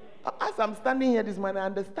 As I'm standing here this morning, I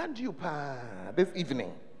understand you, pa. This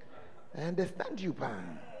evening. I understand you, pa.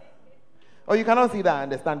 Oh, you cannot see that I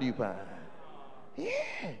understand you, pa.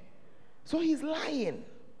 Yeah. So he's lying.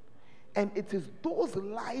 And it is those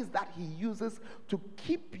lies that he uses to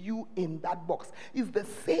keep you in that box. It's the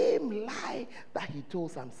same lie that he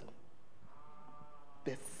told Samson.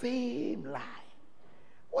 The same lie.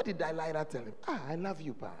 What did Delilah tell him? I love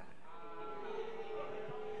you, pa.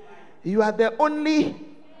 You are the only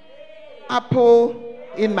apple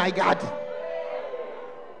in my garden.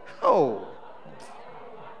 Oh.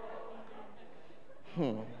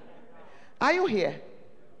 Are you here?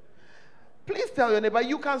 Please tell your neighbor,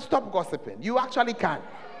 you can stop gossiping. You actually can.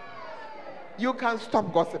 You can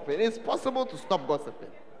stop gossiping. It's possible to stop gossiping.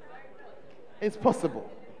 It's possible.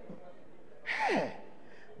 Hey,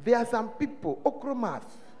 there are some people, okromath,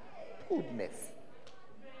 goodness.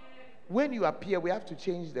 When you appear, we have to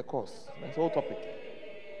change the course. That's the whole topic.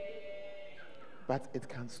 But it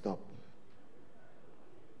can stop.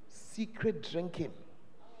 Secret drinking.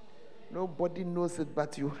 Nobody knows it,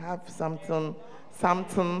 but you have something, and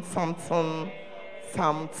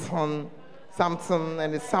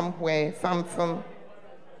it's somewhere, something.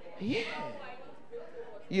 Yeah.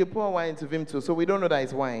 You pour wine to him too, so we don't know that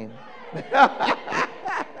it's wine.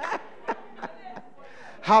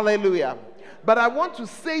 Hallelujah. But I want to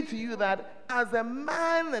say to you that as a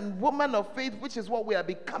man and woman of faith, which is what we are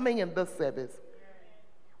becoming in this service,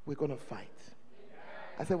 we're going to fight.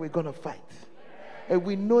 I said we're going to fight. And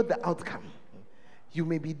we know the outcome. You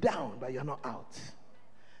may be down, but you're not out.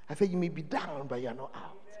 I said you may be down, but you're not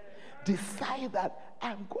out. Decide that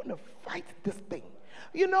I'm going to fight this thing.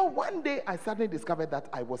 One day I suddenly discovered that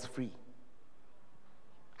I was free.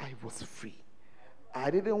 I was free. I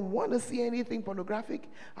didn't want to see anything pornographic.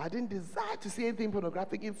 I didn't desire to see anything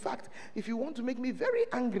pornographic. In fact, if you want to make me very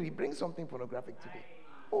angry, bring something pornographic today.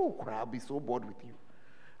 Oh, I'll be so bored with you.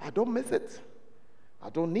 I don't miss it. I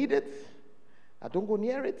don't need it. I don't go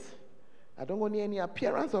near it. I don't go near any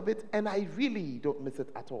appearance of it. And I really don't miss it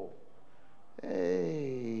at all.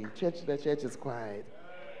 Hey, the church is quiet.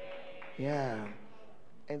 Yeah.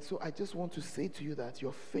 And so I just want to say to you that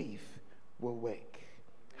your faith will work.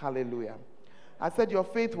 Hallelujah. I said your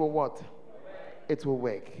faith will what? It will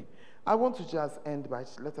work. I want to just end by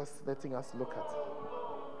letting us look at.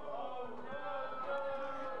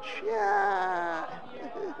 Yeah.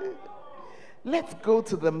 Let's go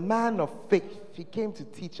to the man of faith. He came to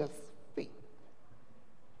teach us faith.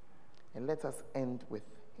 And let us end with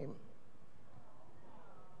him.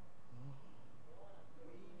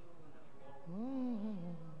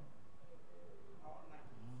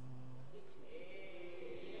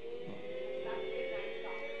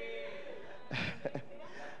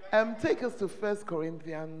 Take us to 1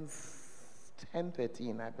 Corinthians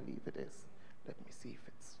 10:13, I believe it is. Let me see if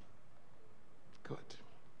it's good.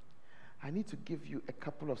 I need to give you a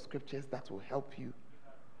couple of scriptures that will help you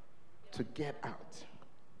to get out.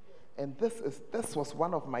 And this was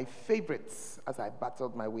one of my favorites as I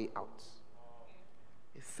battled my way out.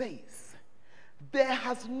 It says, there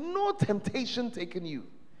has no temptation taken you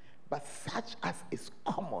but such as is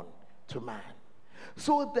common to man.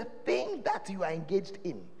 So the thing that you are engaged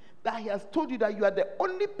in, that he has told you that you are the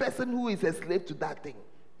only person who is a slave to that thing,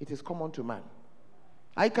 it is common to man.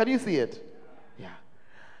 Can you see it? Yeah.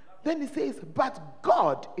 Then he says, but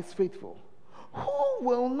God is faithful, who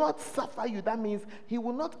will not suffer you. That means he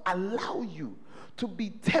will not allow you to be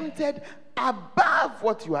tempted above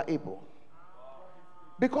what you are able.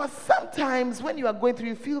 Because sometimes when you are going through,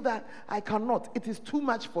 you feel that I cannot. It is too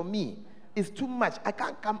much for me. It's too much. I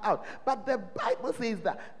can't come out. But the Bible says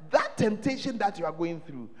that temptation that you are going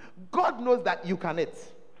through, God knows that you can eat.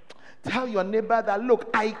 Tell your neighbor that, look,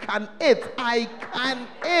 I can eat. I can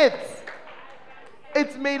eat.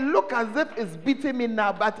 It may look as if it's beating me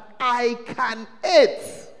now, but I can eat.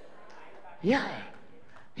 Yeah.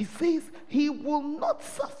 He says he will not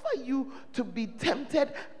suffer you to be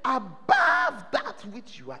tempted above that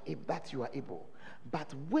which you are able,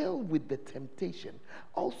 but will with the temptation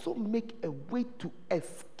also make a way to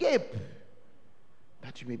escape,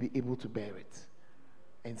 that you may be able to bear it.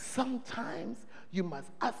 And sometimes you must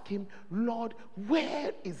ask him, Lord,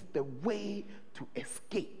 where is the way to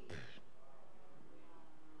escape?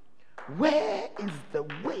 Where is the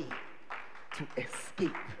way to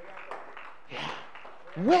escape? Yeah.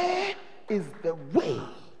 Where is the way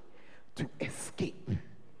to escape?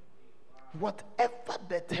 Whatever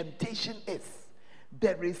the temptation is,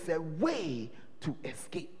 there is a way to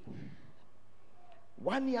escape.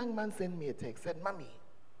 One young man sent me a text, said, Mommy,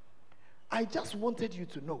 I just wanted you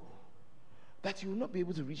to know that you will not be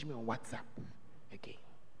able to reach me on WhatsApp again.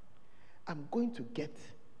 I'm going to get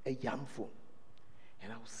a young phone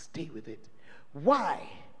and I'll stay with it. Why?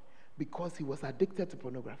 Because he was addicted to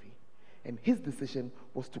pornography. And his decision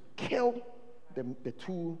was to kill the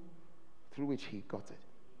tool through which he got it.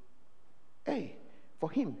 Hey,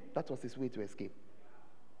 for him, that was his way to escape.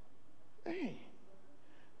 Hey,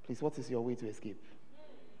 please, what is your way to escape?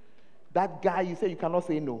 That guy you say you cannot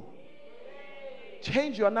say no.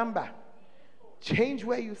 Change your number. Change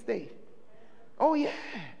where you stay. Oh, yeah.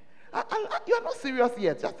 You are not serious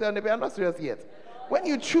yet. Just tell me, I'm not serious yet. When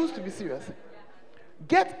you choose to be serious,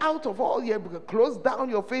 get out of all your, close down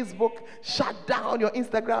your Facebook, shut down your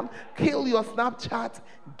Instagram, kill your Snapchat,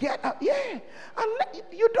 get out. Yeah. And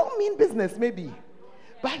you don't mean business, maybe.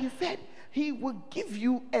 But he said he will give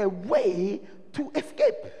you a way to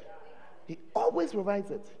escape. He always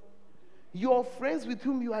provides it. Your friends with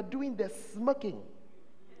whom you are doing the smoking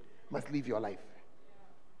must leave your life.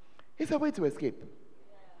 It's a way to escape.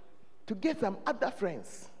 To get some other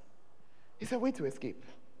friends, it's a way to escape.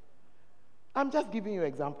 I'm just giving you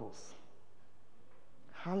examples.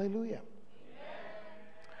 Hallelujah.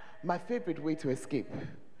 My favorite way to escape.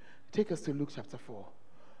 Take us to Luke chapter 4.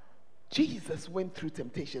 Jesus went through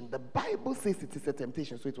temptation. The Bible says it is a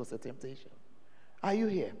temptation, so it was a temptation. Are you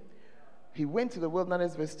here? He went to the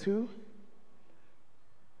wilderness, verse 2.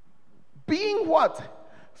 Being what?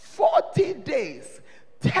 40 days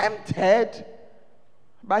tempted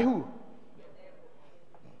by who?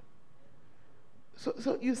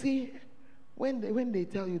 So you see, when they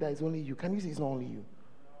tell you that it's only you, can you see it's not only you?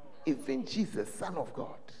 Even Jesus, Son of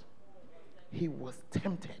God, he was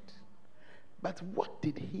tempted. But what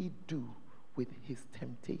did he do with his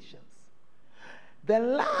temptations? The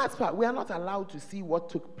last part, we are not allowed to see what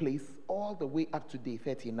took place all the way up to day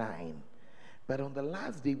 39. But on the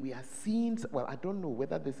last day, we are seeing, well, I don't know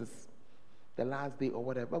whether this is the last day or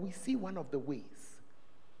whatever, but we see one of the ways.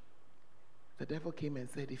 The devil came and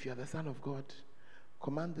said, if you are the Son of God,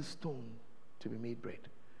 command the stone to be made bread.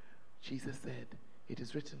 Jesus said, it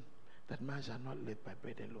is written that man shall not live by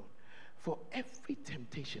bread alone. For every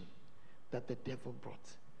temptation that the devil brought,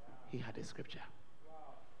 he had a scripture.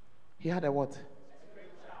 He had a what?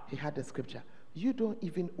 He had a scripture. You don't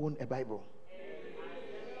even own a Bible.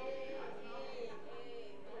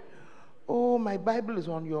 Oh, my Bible is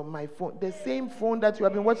on my phone. The same phone that you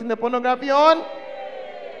have been watching the pornography on.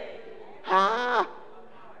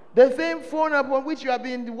 The same phone upon which you have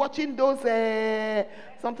been watching those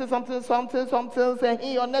something,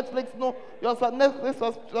 saying your Netflix, no, your Netflix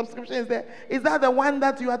subscription is there. Is that the one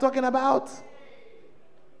that you are talking about?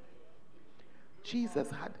 Jesus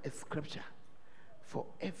had a scripture for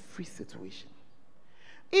every situation.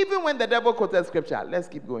 Even when the devil quoted scripture, let's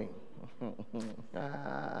keep going.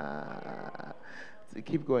 So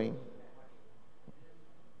keep going.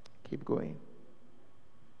 Keep going.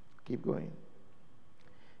 Keep going.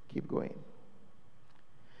 Keep going.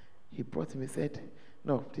 He brought him, he said,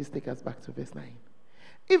 no, please take us back to verse 9.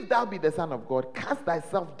 If thou be the Son of God, cast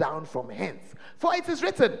thyself down from hence, for it is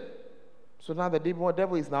written. So now the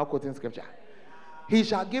devil is now quoting scripture. He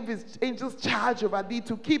shall give his angels charge over thee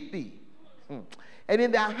to keep thee. And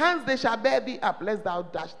in their hands they shall bear thee up, lest thou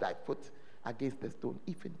dash thy foot against the stone.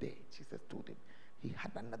 Even there, Jesus told him, he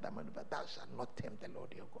had another maneuver. Thou shalt not tempt the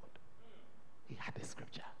Lord your God. He had a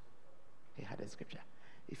scripture. He had a scripture.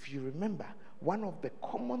 If you remember, one of the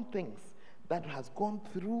common things that has gone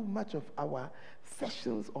through much of our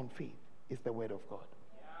sessions on faith is the word of God.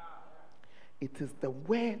 It is the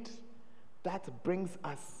word that brings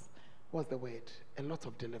us, what's the word? A lot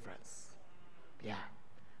of deliverance. Yeah.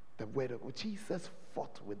 The word of God. Jesus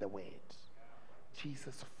fought with the word.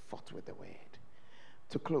 Jesus fought with the word.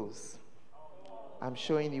 To close, I'm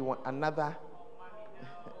showing you another.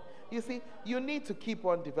 You see, you need to keep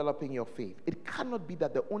on developing your faith. It cannot be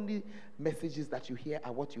that the only messages that you hear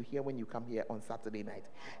are what you hear when you come here on Saturday night.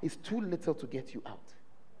 It's too little to get you out.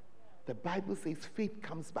 The Bible says faith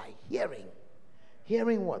comes by hearing.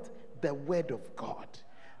 Hearing what? The word of God.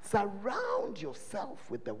 Surround yourself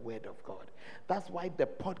with the word of God. That's why the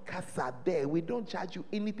podcasts are there. We don't charge you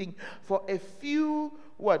anything for a few,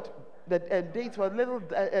 dates for a little,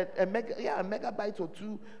 a megabyte or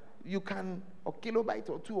two. You can, or kilobyte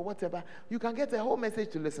or two or whatever, you can get a whole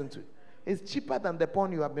message to listen to. It's cheaper than the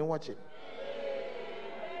porn you have been watching.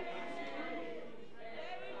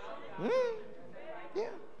 Yeah.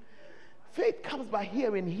 Faith comes by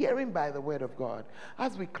hearing, hearing by the word of God.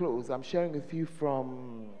 As we close, I'm sharing with you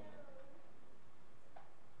from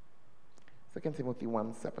 2 Timothy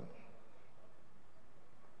 1:7.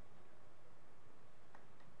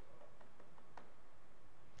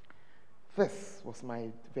 This was my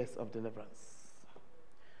verse of deliverance.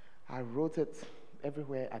 I wrote it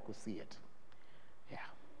everywhere I could see it. Yeah.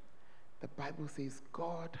 The Bible says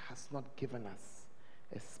God has not given us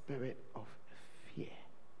a spirit of fear.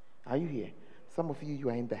 Are you here? Some of you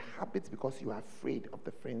are in the habit because you are afraid of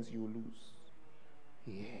the friends you lose.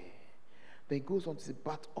 Yeah. Then it goes on to say,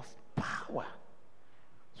 but of power.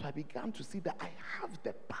 So I began to see that I have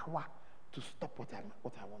the power to stop what I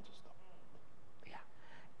want to stop. Yeah.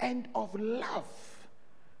 And of love.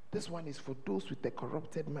 This one is for those with a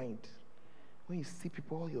corrupted mind. When you see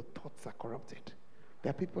people, all your thoughts are corrupted.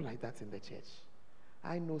 There are people like that in the church.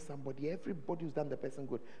 I know somebody, everybody who's done the person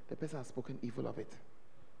good, the person has spoken evil of it.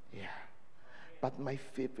 Yeah. But my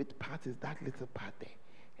favorite part is that little part there.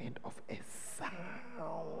 And of a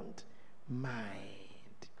sound mind.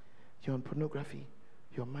 You're on pornography,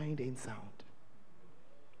 your mind ain't sound.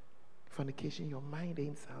 Fornication, your mind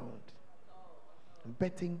ain't sound.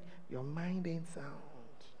 Betting, your mind ain't sound.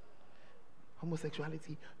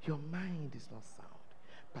 Homosexuality, your mind is not sound.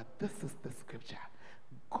 But this is the scripture.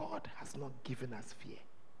 God has not given us fear.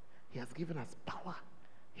 He has given us power.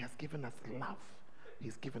 He has given us love.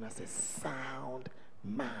 He's given us a sound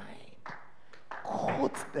mind.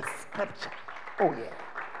 Quote the scripture. Oh yeah.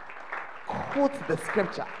 Quote the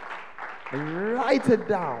scripture. Write it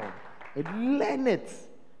down. Learn it.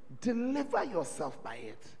 Deliver yourself by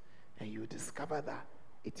it. And you discover that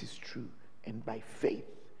it is true. And by faith,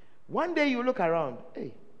 one day you look around.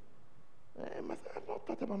 Hey, I've not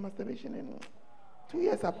thought about masturbation in 2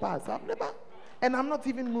 years have passed. And I'm not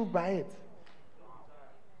even moved by it.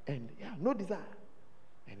 And yeah, no desire.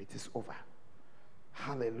 And it is over.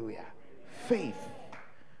 Hallelujah. Faith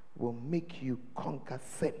will make you conquer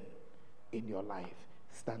sin in your life.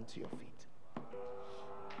 Stand to your feet.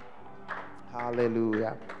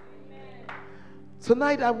 Hallelujah.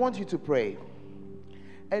 Tonight I want you to pray.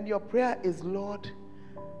 And your prayer is, Lord,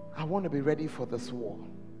 I want to be ready for this war.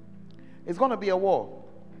 It's going to be a war.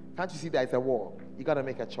 Can't you see that it's a war? You got to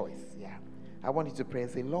make a choice. Yeah. I want you to pray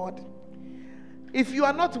and say, Lord, if you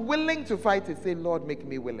are not willing to fight it, say, Lord, make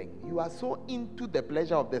me willing. You are so into the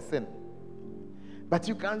pleasure of the sin. But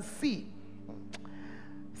you can see,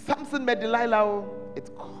 Samson met Delilah.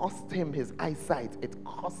 It cost him his eyesight. It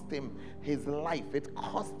cost him his life. It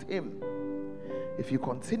cost him. If you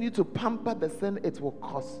continue to pamper the sin, it will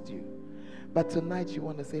cost you. But tonight you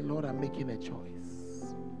want to say, Lord, I'm making a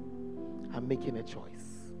choice. I'm making a choice.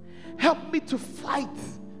 Help me to fight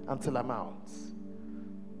until I'm out.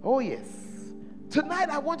 Oh, yes. Tonight,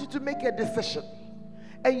 I want you to make a decision.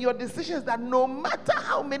 And your decision is that no matter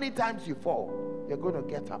how many times you fall, you're going to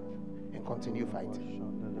get up and continue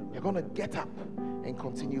fighting. You're going to get up and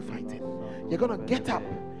continue fighting. You're going to get up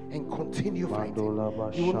and continue fighting.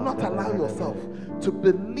 You will not allow yourself to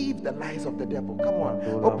believe the lies of the devil. Come on,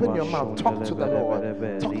 open your mouth. Talk to the Lord.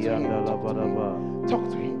 Talk to him. Talk to him. Talk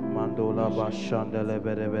to him.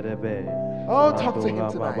 Oh, talk to him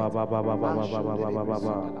tonight.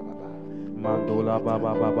 Mandola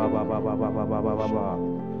baba baba baba baba baba baba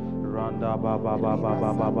Randa ba ba ba ba ba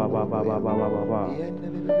ba ba ba ba ba ba ba ba.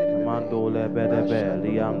 Mando le be de be,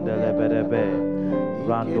 liam de le be de be.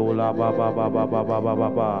 Rando la ba ba ba ba ba ba ba ba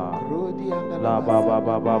ba. La ba ba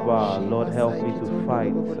ba ba ba. Lord, help me to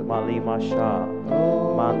fight. Malima sha.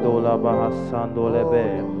 Mando la ba hasando le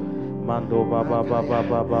be. Mando ba ba ba ba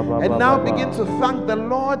ba ba ba. And now begin to thank the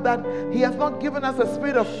Lord that He has not given us a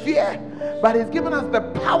spirit of fear, but He's given us the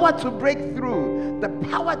power to break through, the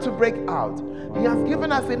power to break out. He has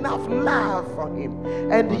given us enough love for Him,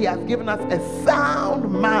 and He has given us a sound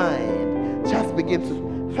mind. Just begin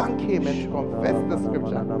to thank Him and confess the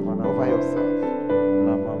scripture over yourself.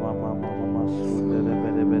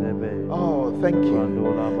 Oh, thank you.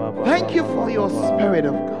 Thank you for your Spirit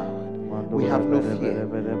of God. We have no fear.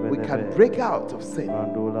 We can break out of sin.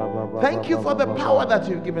 Thank you for the power that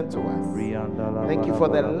you've given to us. Thank you for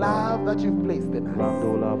the love that you've placed in us.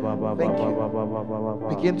 Thank you.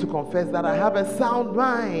 Begin to confess that I have a sound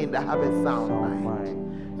mind. I have a sound mind.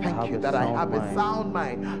 Thank you that I have a sound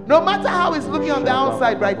mind. No matter how it's looking on the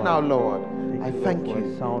outside right now, Lord, I thank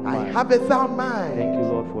you. I have a sound mind. Thank you,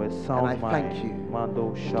 Lord, for a sound mind. And I thank you.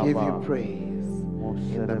 Give you praise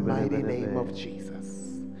in the mighty name of Jesus.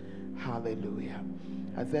 Hallelujah.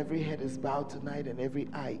 As every head is bowed tonight and every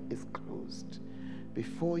eye is closed,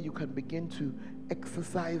 before you can begin to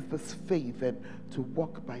exercise this faith and to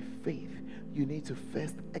walk by faith, you need to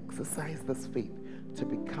first exercise this faith to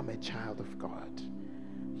become a child of God.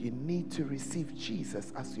 You need to receive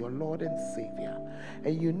Jesus as your Lord and Savior,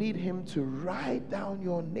 and you need Him to write down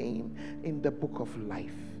your name in the book of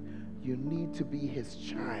life. You need to be His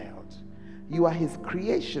child. You are His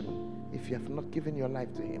creation if you have not given your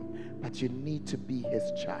life to Him, but you need to be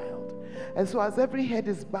His child. And so as every head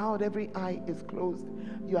is bowed, every eye is closed,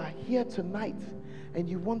 you are here tonight and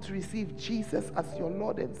you want to receive Jesus as your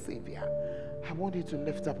Lord and Savior, I want you to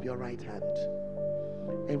lift up your right hand,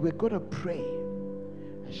 and we're going to pray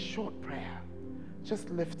a short prayer. Just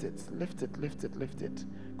lift it, lift it, lift it, lift it.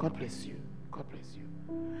 God bless you. God bless you.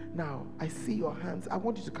 Now, I see your hands. I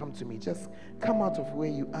want you to come to me. Just come out of where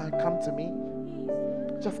you are. Come to me.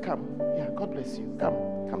 Just come. Yeah, God bless you. Come.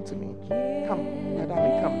 Come to me. Come.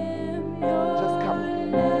 Madame, come. Just come.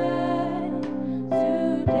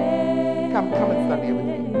 Come and stand here with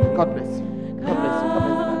me. God bless you. God bless you. Come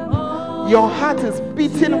and stand. Your heart is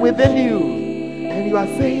beating within you, and you are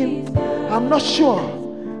saying, I'm not sure.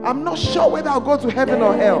 I'm not sure whether I'll go to heaven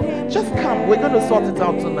or hell. Just come. We're going to sort it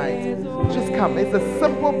out tonight. Just come. It's a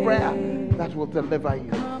simple prayer that will deliver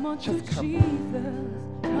you. Just come.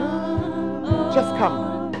 Just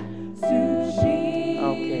come.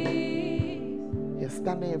 Okay. You're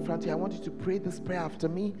standing in front here. I want you to pray this prayer after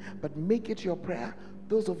me, but make it your prayer.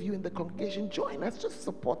 Those of you in the congregation, join us. Just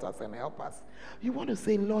support us and help us. You want to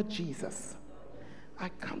say, Lord Jesus, I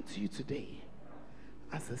come to you today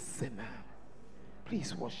as a sinner.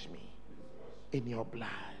 Please wash me in your blood.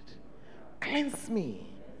 Cleanse me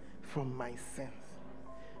from my sins.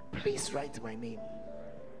 Please write my name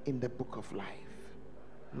in the book of life.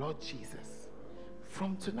 Lord Jesus,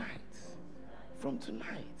 from tonight,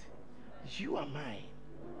 you are mine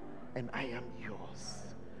and I am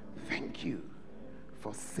yours. Thank you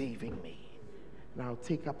for saving me. Now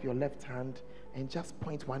take up your left hand and just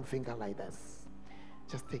point one finger like this.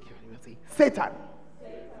 Just take your, you say, Satan.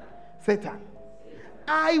 Satan.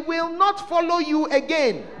 I will not follow you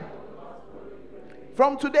again.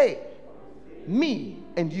 From today, me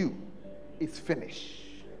and you is finished.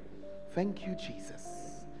 Thank you, Jesus,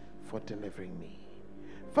 for delivering me.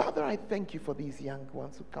 Father, I thank you for these young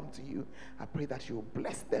ones who come to you. I pray that you will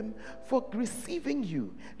bless them for receiving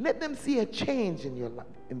you. Let them see a change in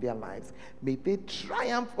their lives. May they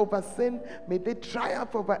triumph over sin. May they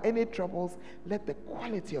triumph over any troubles. Let the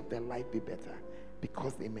quality of their life be better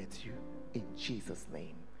because they met you. In Jesus'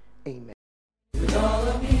 name, amen. With all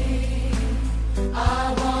of me,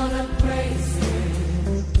 I wanna praise you.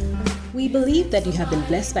 We believe that you have been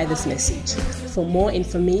blessed by this message. For more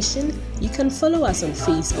information, you can follow us on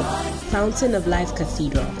Facebook, Fountain of Life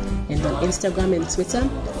Cathedral, and on Instagram and Twitter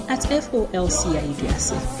at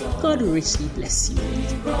FOLCIADUASI. God richly bless you.